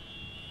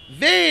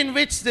way in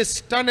which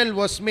this tunnel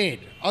was made,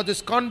 or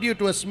this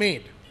conduit was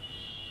made,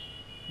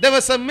 there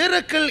was a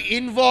miracle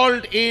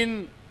involved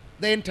in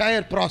the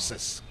entire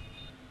process.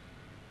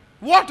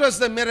 What was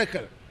the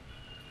miracle?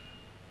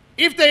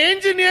 If the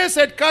engineers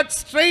had cut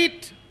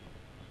straight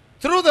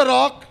through the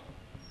rock,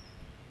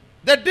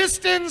 the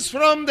distance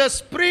from the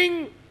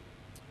spring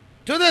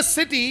to the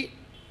city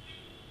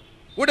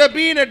would have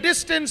been a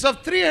distance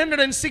of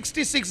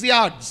 366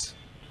 yards.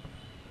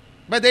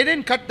 But they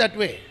didn't cut that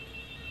way.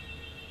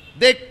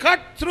 They cut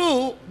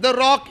through the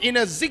rock in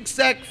a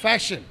zigzag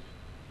fashion.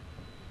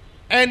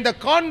 And the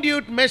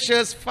conduit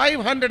measures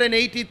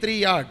 583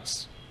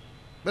 yards.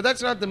 But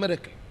that's not the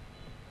miracle.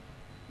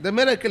 The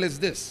miracle is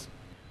this.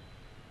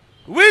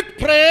 With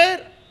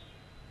prayer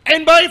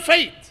and by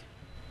faith,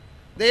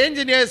 the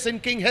engineers in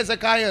King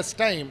Hezekiah's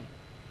time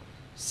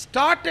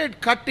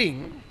started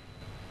cutting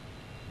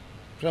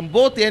from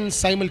both ends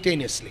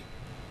simultaneously.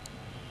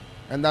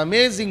 And the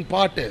amazing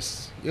part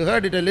is, you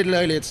heard it a little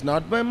earlier, it's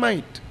not by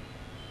might,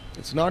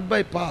 it's not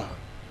by power,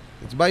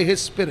 it's by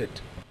His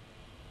Spirit.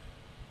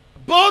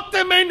 Both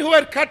the men who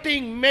were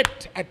cutting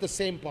met at the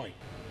same point.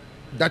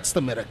 That's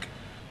the miracle.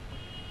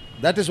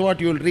 That is what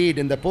you'll read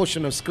in the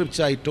portion of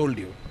scripture I told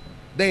you.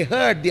 They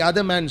heard the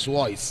other man's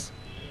voice.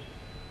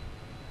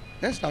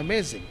 That's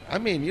amazing. I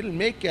mean, it'll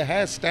make your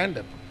hair stand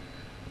up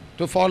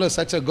to follow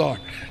such a God.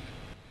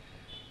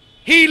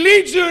 He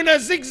leads you in a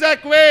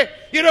zigzag way.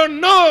 You don't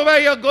know where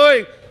you're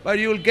going, but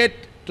you'll get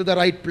to the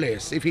right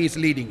place if He is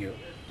leading you.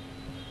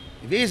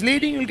 If He is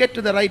leading, you'll get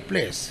to the right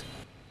place.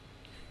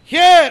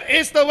 Here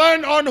is the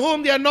one on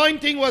whom the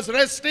anointing was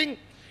resting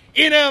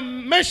in a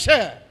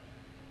measure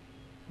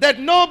that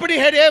nobody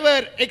had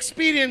ever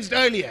experienced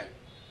earlier.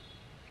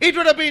 It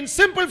would have been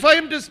simple for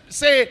him to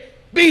say,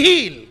 be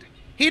healed.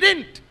 He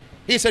didn't.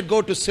 He said,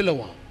 go to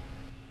Siloam.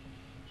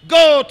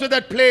 Go to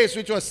that place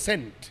which was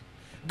sent.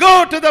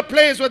 Go to the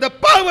place where the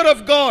power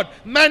of God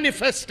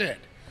manifested,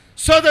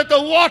 so that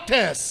the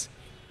waters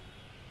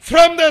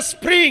from the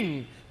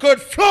spring could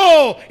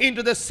flow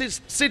into the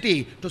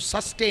city to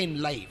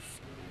sustain life.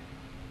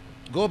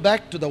 Go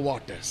back to the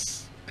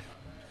waters.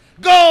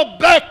 Go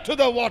back to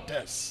the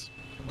waters.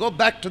 Go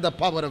back to the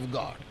power of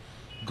God.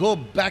 Go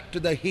back to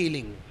the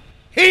healing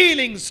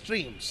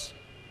streams.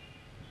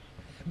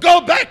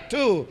 Go back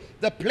to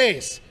the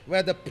place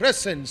where the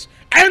presence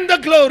and the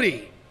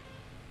glory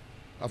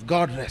of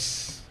God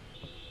rests.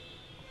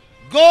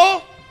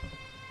 Go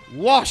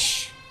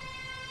wash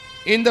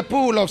in the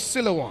pool of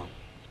Siloam.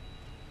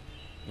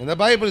 And the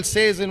Bible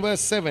says in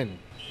verse 7,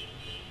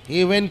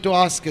 he went to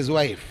ask his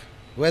wife.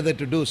 whether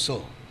to do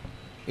so.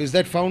 Is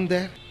that found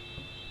there?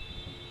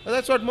 Well,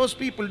 that's what most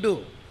people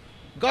do.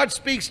 God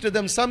speaks to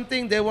them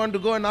something, they want to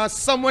go and ask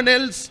someone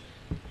else,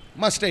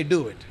 must I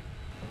do it?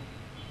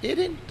 He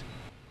didn't.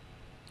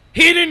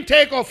 He didn't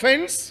take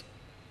offense.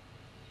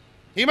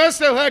 He must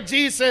have heard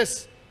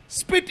Jesus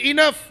spit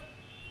enough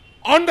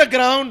on the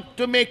ground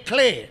to make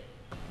clay.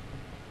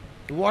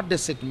 What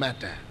does it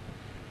matter?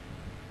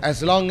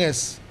 As long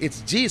as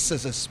it's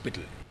Jesus'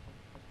 spittle.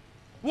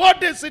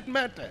 What does it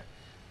matter?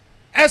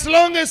 As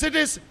long as it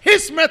is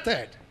his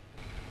method.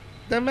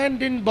 The man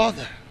didn't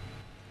bother.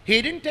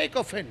 He didn't take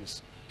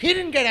offense. He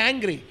didn't get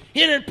angry.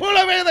 He didn't pull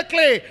away the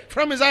clay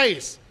from his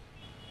eyes.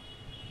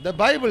 The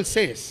Bible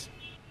says,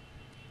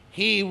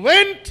 he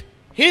went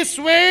his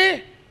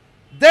way,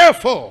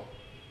 therefore,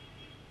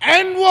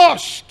 and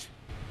washed,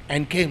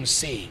 and came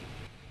seeing.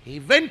 He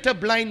went a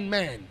blind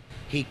man.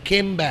 He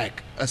came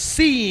back a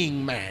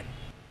seeing man.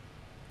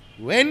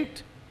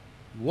 Went,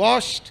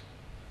 washed,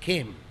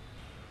 came.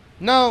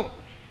 Now,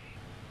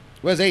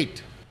 verse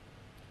 8.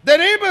 The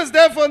neighbors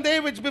therefore, they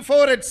which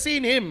before had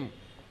seen him,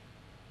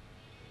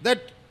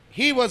 that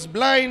he was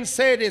blind,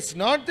 said, is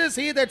not this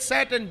he that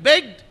sat and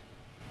begged?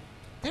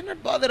 They're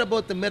not bothered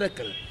about the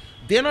miracle.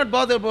 They're not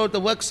bothered about the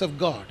works of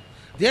God.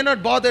 They're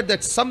not bothered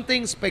that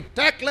something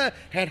spectacular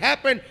had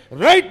happened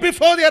right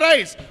before their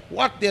eyes.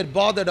 What they're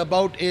bothered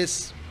about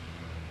is,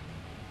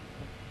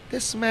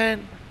 this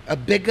man, a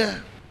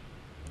beggar,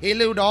 he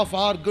lived off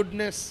our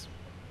goodness.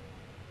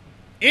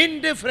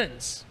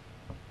 Indifference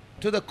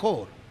to the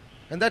core.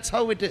 And that's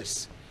how it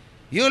is.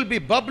 You'll be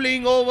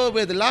bubbling over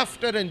with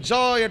laughter and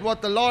joy at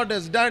what the Lord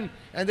has done,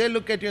 and they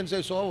look at you and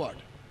say, so what?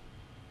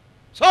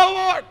 So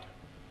what?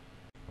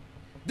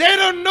 They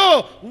don't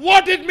know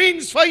what it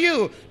means for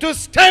you to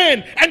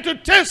stand and to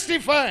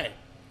testify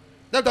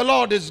that the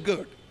Lord is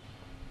good.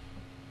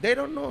 They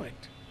don't know it.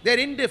 They're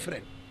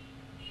indifferent.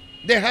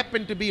 They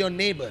happen to be your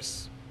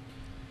neighbors.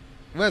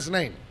 Verse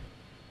 9.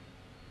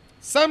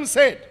 Some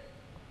said,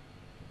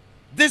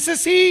 this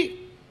is he.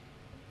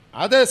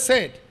 Others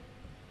said,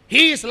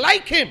 he is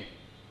like him.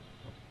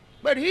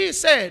 But he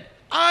said,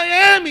 I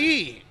am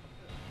he.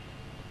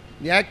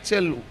 The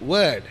actual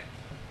word,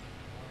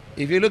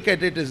 if you look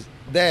at it, is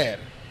there.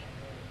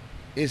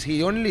 Is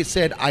he only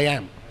said, I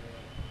am.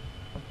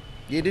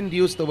 He didn't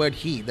use the word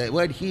he. The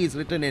word he is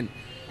written in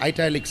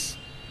italics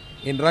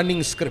in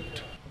running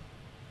script.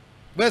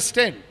 Verse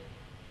 10.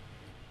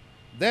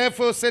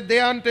 Therefore said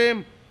they unto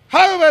him,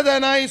 how were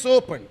thine eyes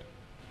opened?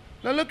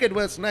 Now look at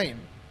verse 9.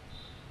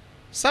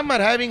 Some are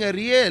having a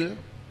real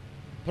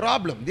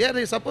problem. They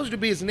are supposed to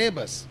be his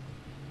neighbors.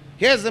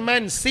 Here's the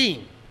man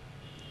seeing.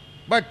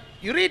 But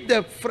you read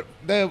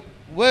the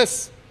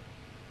verse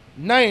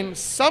 9.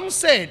 Some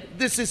said,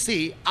 this is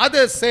he.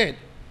 Others said,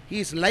 he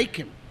is like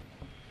him.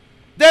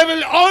 There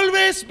will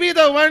always be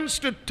the ones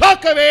to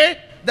talk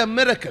away the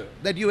miracle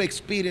that you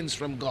experience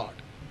from God.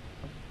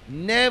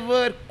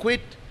 Never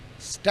quit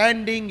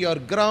standing your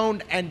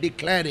ground and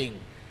declaring,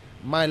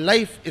 my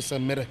life is a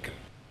miracle.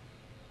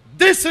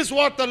 This is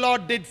what the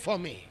Lord did for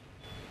me.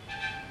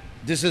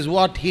 This is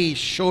what he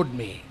showed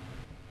me.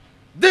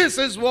 This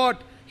is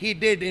what he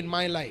did in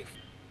my life.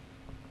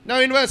 Now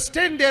in verse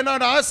 10, they are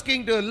not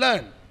asking to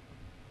learn.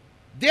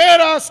 They are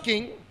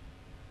asking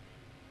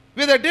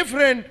with a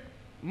different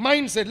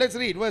mindset. Let's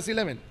read verse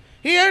 11.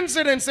 He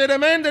answered and said, a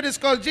man that is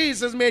called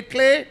Jesus made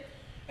clay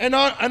and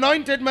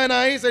anointed mine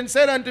eyes and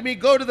said unto me,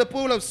 go to the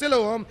pool of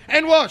Siloam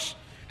and wash.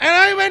 And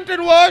I went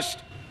and washed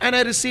and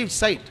I received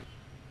sight.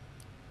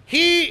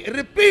 He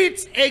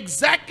repeats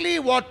exactly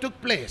what took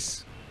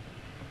place.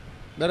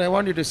 But I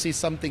want you to see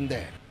something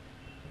there.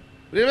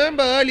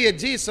 Remember earlier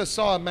Jesus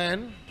saw a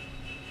man.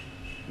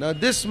 Now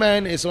this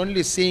man is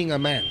only seeing a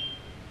man.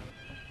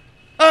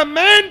 A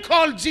man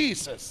called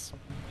Jesus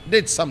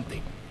did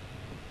something.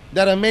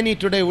 There are many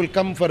today who will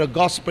come for a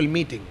gospel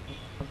meeting.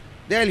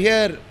 They'll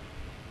hear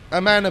a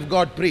man of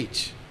God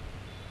preach.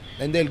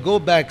 And they'll go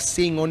back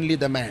seeing only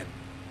the man.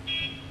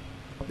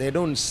 They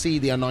don't see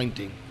the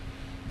anointing.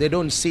 They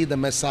don't see the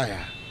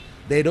Messiah.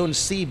 They don't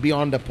see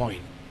beyond a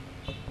point.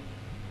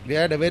 We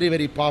had a very,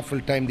 very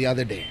powerful time the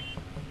other day.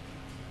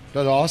 It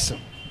was awesome.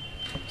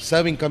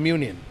 Serving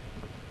communion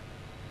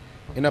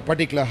in a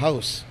particular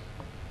house.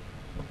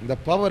 The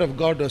power of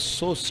God was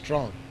so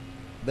strong.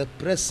 The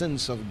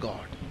presence of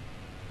God.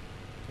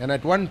 And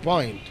at one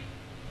point,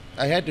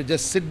 I had to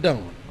just sit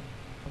down.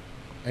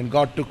 And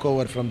God took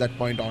over from that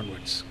point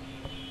onwards.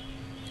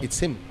 It's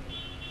him.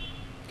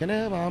 Can I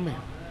have amen?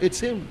 It's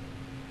him.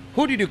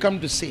 Who did you come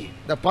to see?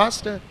 The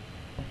pastor?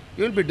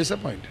 You will be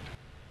disappointed.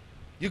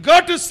 You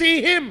got to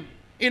see him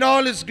in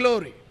all his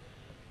glory.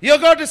 You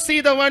got to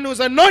see the one who's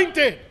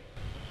anointed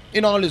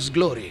in all his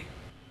glory.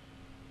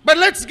 But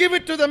let's give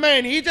it to the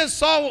man. He just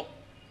saw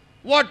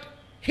what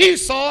he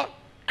saw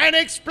and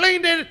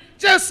explained it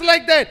just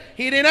like that.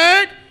 He didn't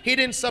add, he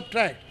didn't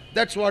subtract.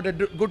 That's what a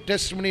good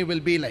testimony will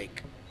be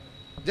like.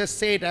 Just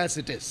say it as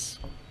it is.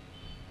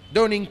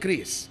 Don't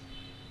increase.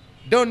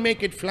 Don't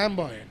make it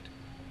flamboyant.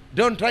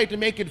 Don't try to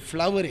make it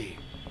flowery.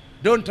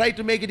 Don't try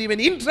to make it even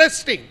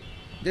interesting.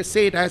 Just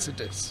say it as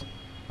it is.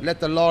 Let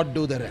the Lord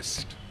do the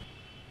rest.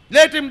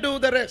 Let him do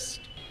the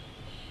rest.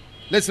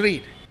 Let's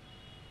read.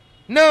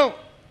 Now,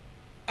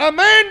 a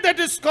man that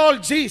is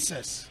called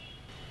Jesus.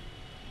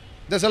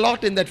 There's a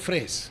lot in that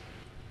phrase.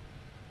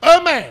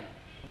 A man,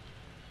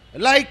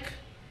 like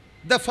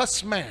the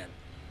first man,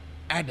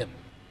 Adam.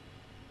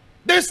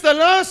 This is the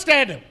last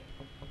Adam,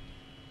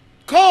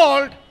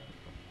 called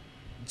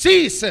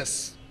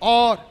Jesus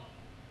or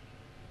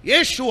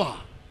Yeshua,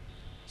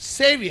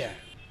 Savior,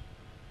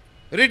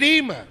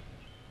 Redeemer.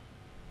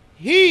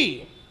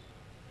 He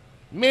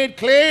made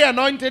clay,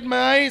 anointed my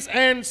eyes,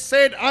 and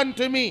said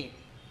unto me,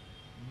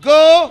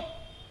 go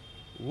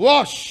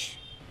wash.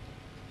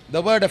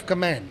 The word of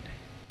command.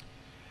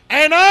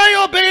 And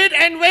I obeyed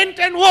and went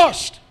and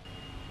washed.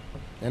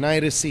 And I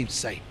received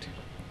sight.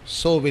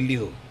 So will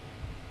you,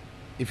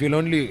 if you'll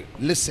only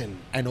listen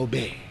and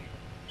obey.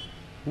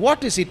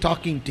 What is he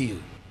talking to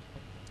you?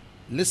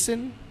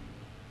 Listen,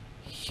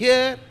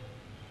 hear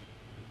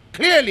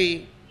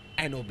clearly,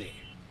 and obey.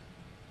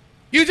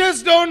 You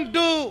just don't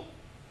do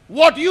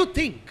what you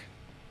think.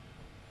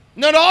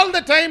 Not all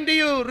the time do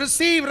you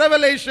receive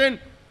revelation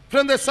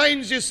from the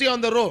signs you see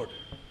on the road.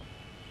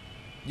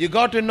 You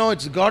got to know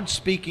it's God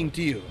speaking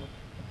to you.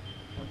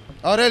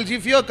 Or else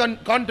if you're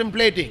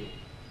contemplating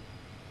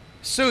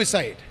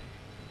suicide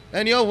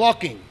and you're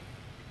walking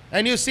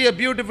and you see a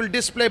beautiful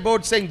display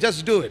board saying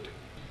just do it,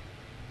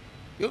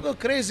 you go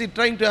crazy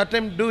trying to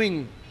attempt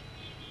doing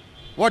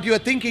what you are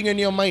thinking in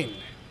your mind,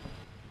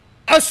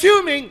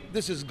 assuming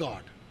this is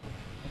God.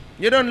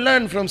 You don't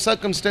learn from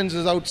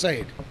circumstances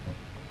outside.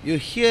 You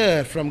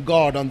hear from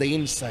God on the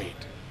inside.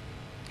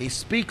 He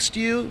speaks to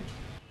you.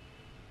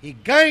 He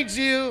guides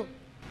you.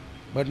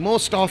 But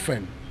most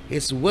often,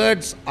 his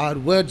words are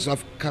words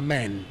of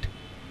command.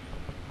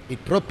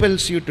 It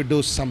propels you to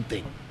do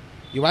something.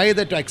 You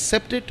either to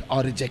accept it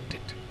or reject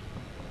it.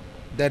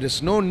 There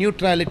is no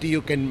neutrality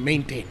you can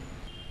maintain.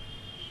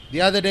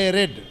 The other day I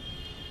read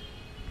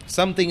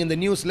something in the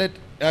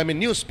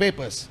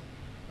newspapers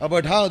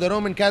about how the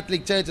Roman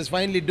Catholic Church is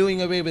finally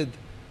doing away with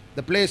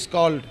the place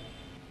called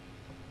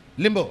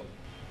limbo.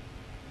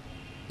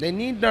 They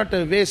need not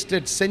have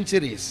wasted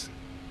centuries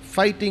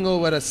fighting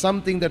over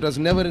something that was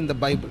never in the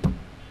Bible.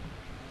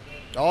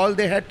 All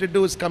they had to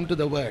do is come to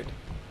the word.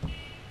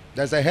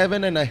 There's a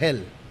heaven and a hell.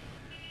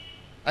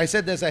 I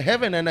said there's a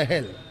heaven and a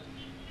hell.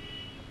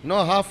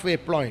 No halfway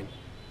point.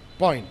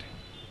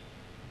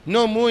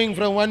 No moving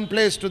from one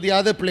place to the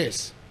other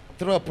place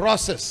through a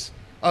process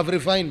of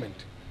refinement.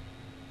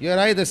 You're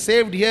either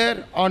saved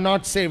here or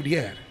not saved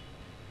here.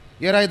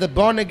 You're either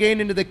born again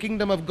into the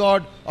kingdom of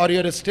God or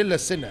you're still a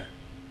sinner.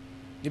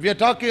 If you're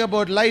talking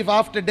about life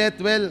after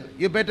death, well,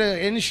 you better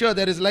ensure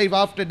there is life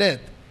after death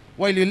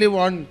while you live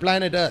on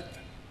planet Earth.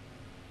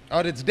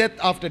 Or it's death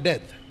after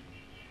death.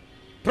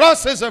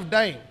 Process of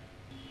dying,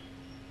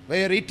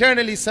 where you're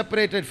eternally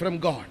separated from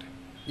God.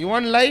 You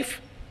want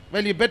life?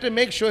 Well, you better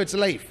make sure it's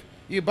life.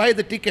 You buy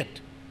the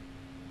ticket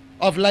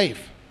of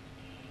life.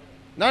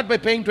 Not by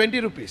paying 20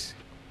 rupees.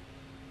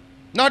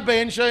 Not by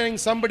ensuring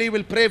somebody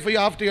will pray for you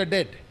after you're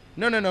dead.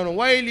 No.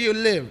 While you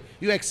live,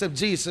 you accept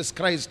Jesus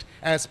Christ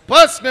as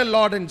personal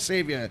Lord and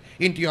Savior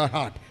into your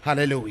heart.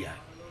 Hallelujah.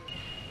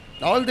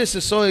 All this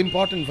is so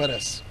important for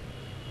us.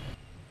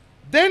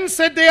 Then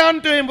said they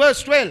unto him,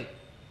 verse 12,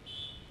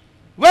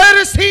 where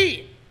is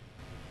he?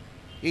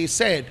 He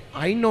said,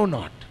 I know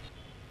not.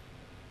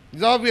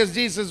 It's obvious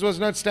Jesus was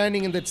not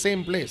standing in that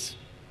same place.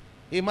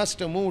 He must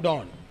have moved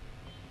on.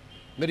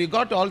 But you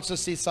got to also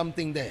see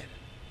something there.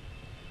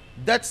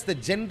 That's the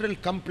general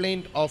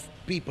complaint of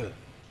people.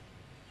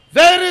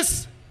 Where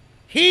is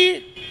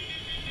he?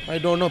 I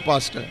don't know,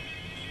 Pastor.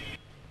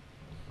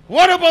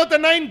 What about the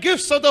 9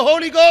 gifts of the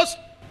Holy Ghost?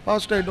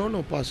 Pastor, I don't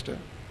know, Pastor.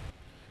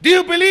 Do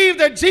you believe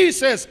that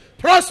Jesus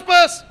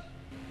prospers?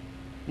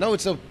 Now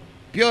it's a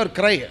pure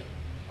cry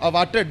of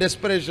utter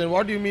desperation.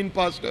 What do you mean,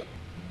 Pastor?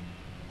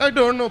 I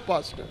don't know,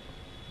 Pastor.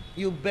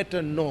 You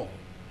better know.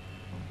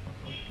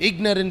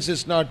 Ignorance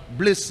is not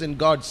bliss in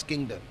God's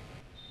kingdom.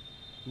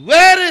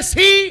 Where is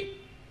he?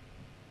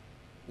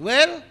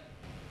 Well,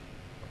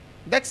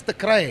 that's the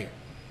cry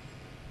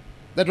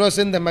that was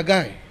in the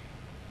Magi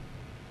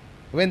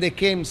when they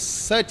came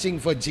searching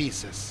for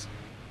Jesus.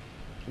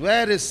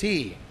 Where is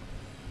he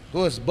who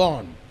was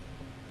born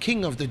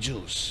King of the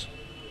Jews?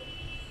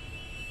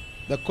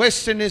 The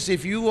question is,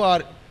 if you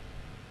are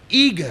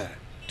eager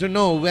to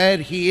know where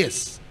he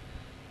is,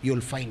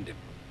 you'll find him.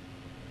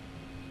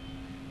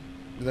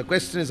 The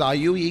question is, are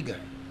you eager?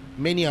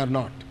 Many are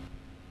not.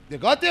 They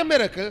got their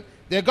miracle,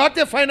 they got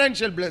their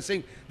financial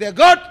blessing, they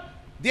got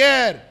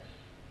their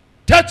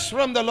touch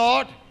from the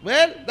Lord.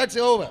 Well, that's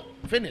over.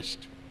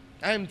 Finished.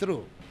 I am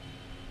through.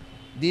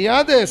 The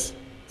others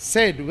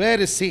said, where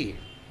is he?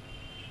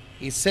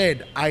 He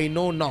said, I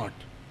know not.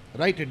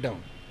 Write it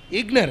down.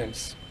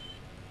 Ignorance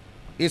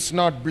is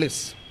not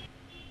bliss.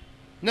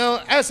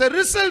 Now, as a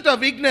result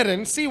of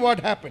ignorance, see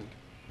what happened.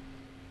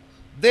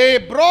 They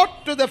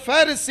brought to the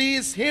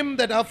Pharisees him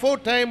that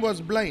aforetime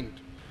was blind.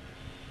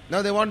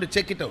 Now they want to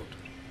check it out.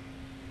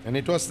 And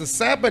it was the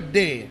Sabbath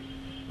day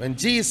when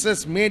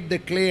Jesus made the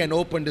clay and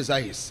opened his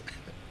eyes.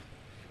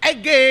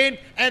 Again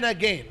and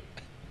again.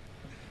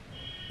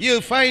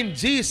 You find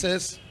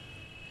Jesus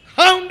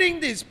hounding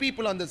these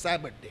people on the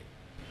Sabbath day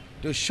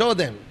to show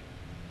them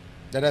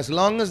that as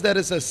long as there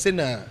is a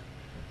sinner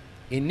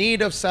in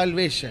need of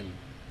salvation,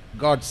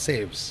 God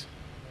saves,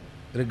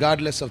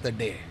 regardless of the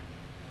day.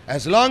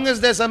 As long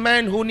as there's a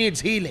man who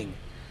needs healing,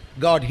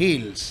 God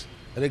heals,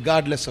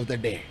 regardless of the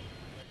day.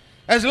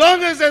 As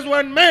long as there's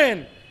one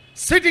man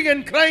sitting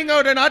and crying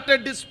out in utter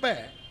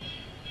despair,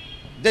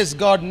 this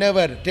God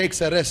never takes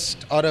a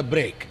rest or a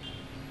break.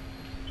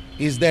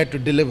 He's there to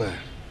deliver.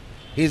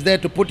 He's there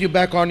to put you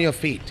back on your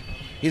feet.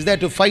 He's there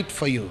to fight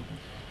for you.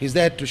 He's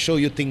there to show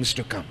you things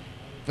to come.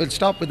 We'll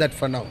stop with that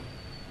for now.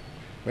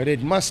 But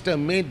it must have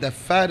made the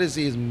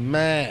Pharisees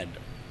mad.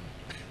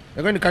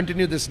 We're going to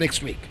continue this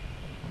next week.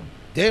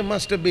 They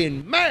must have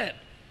been mad.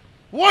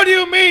 What do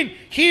you mean?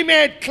 He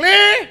made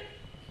clay?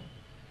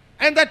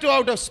 And that too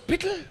out of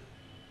spittle?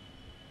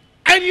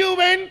 And you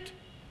went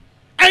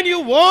and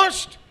you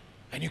washed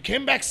and you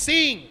came back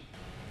seeing.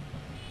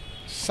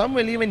 Some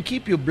will even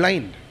keep you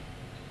blind.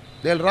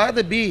 They'll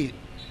rather be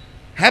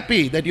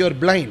happy that you're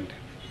blind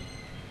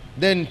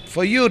than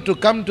for you to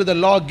come to the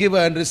lawgiver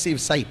and receive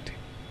sight.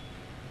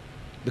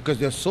 Because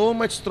there's so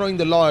much throwing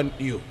the law on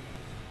you.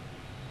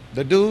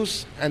 The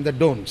do's and the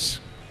don'ts.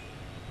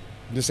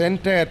 This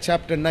entire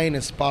chapter 9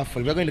 is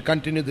powerful. We're going to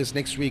continue this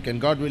next week, and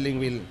God willing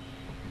we'll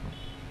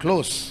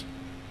close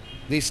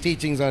these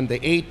teachings on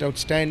the 8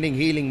 outstanding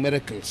healing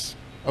miracles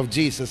of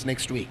Jesus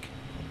next week.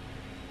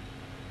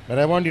 But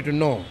I want you to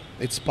know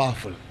it's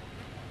powerful.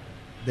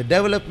 The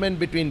development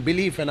between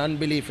belief and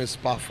unbelief is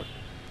powerful.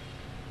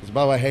 Let's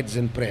bow our heads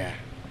in prayer.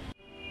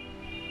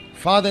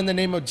 Father, in the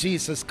name of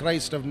Jesus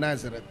Christ of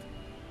Nazareth,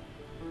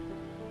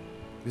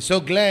 we're so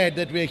glad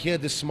that we're here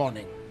this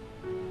morning.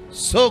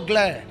 So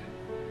glad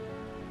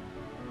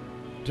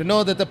to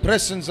know that the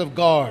presence of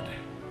God,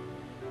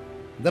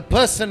 the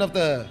person of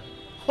the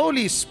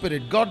Holy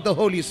Spirit, God the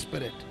Holy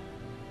Spirit,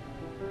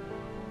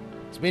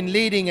 has been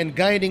leading and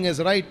guiding us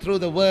right through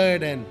the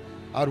Word and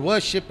our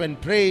worship and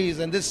praise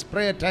and this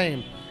prayer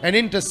time and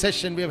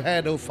intercession we've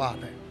had, oh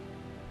Father.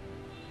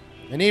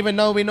 And even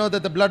now we know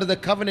that the blood of the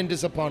covenant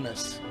is upon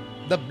us.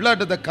 The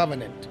blood of the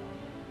covenant.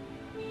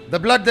 The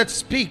blood that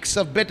speaks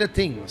of better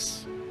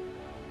things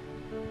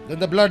than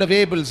the blood of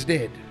Abel's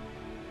did.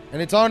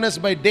 And it's on us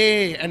by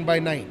day and by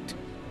night.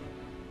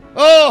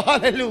 Oh,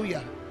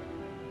 hallelujah.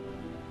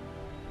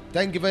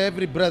 Thank you for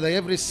every brother,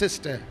 every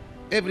sister,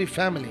 every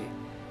family,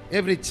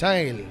 every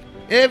child,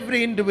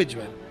 every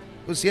individual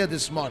who's here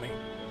this morning.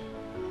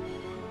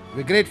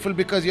 We're grateful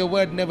because your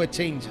word never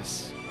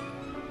changes.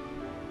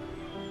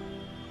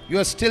 You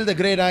are still the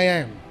great I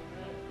am.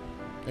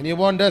 And you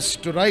want us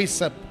to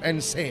rise up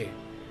and say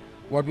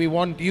what we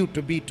want you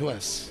to be to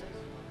us.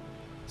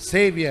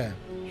 Savior,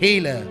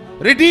 healer,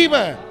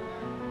 redeemer,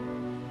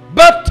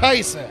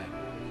 baptizer,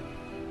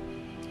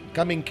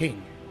 coming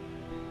King.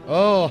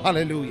 Oh,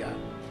 hallelujah.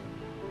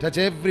 Touch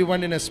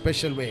everyone in a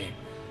special way.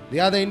 The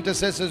other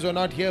intercessors were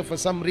not here for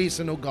some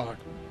reason, oh God.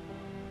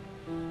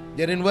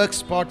 They're in work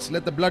spots.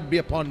 Let the blood be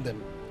upon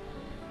them.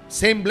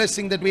 Same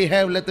blessing that we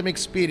have, let them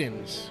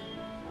experience.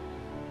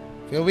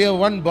 For we are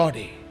one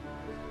body.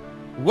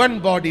 One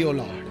body, O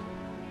Lord.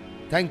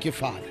 Thank you,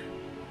 Father.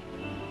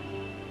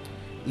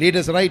 Lead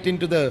us right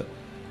into the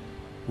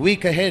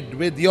week ahead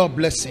with your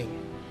blessing.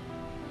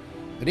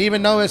 And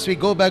even now as we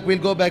go back, we'll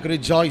go back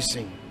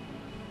rejoicing.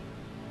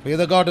 For you're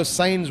the God of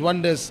signs,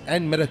 wonders,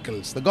 and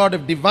miracles. The God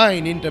of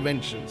divine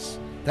interventions.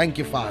 Thank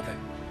you, Father.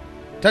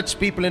 Touch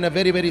people in a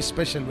very, very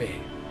special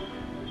way.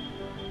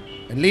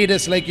 And lead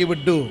us like you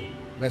would do,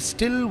 where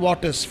still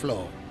waters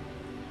flow.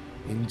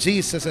 In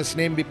Jesus'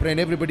 name we pray. And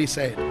everybody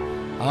said,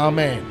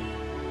 Amen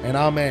and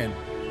Amen.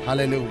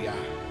 Hallelujah.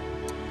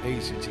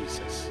 Praise you,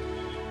 Jesus.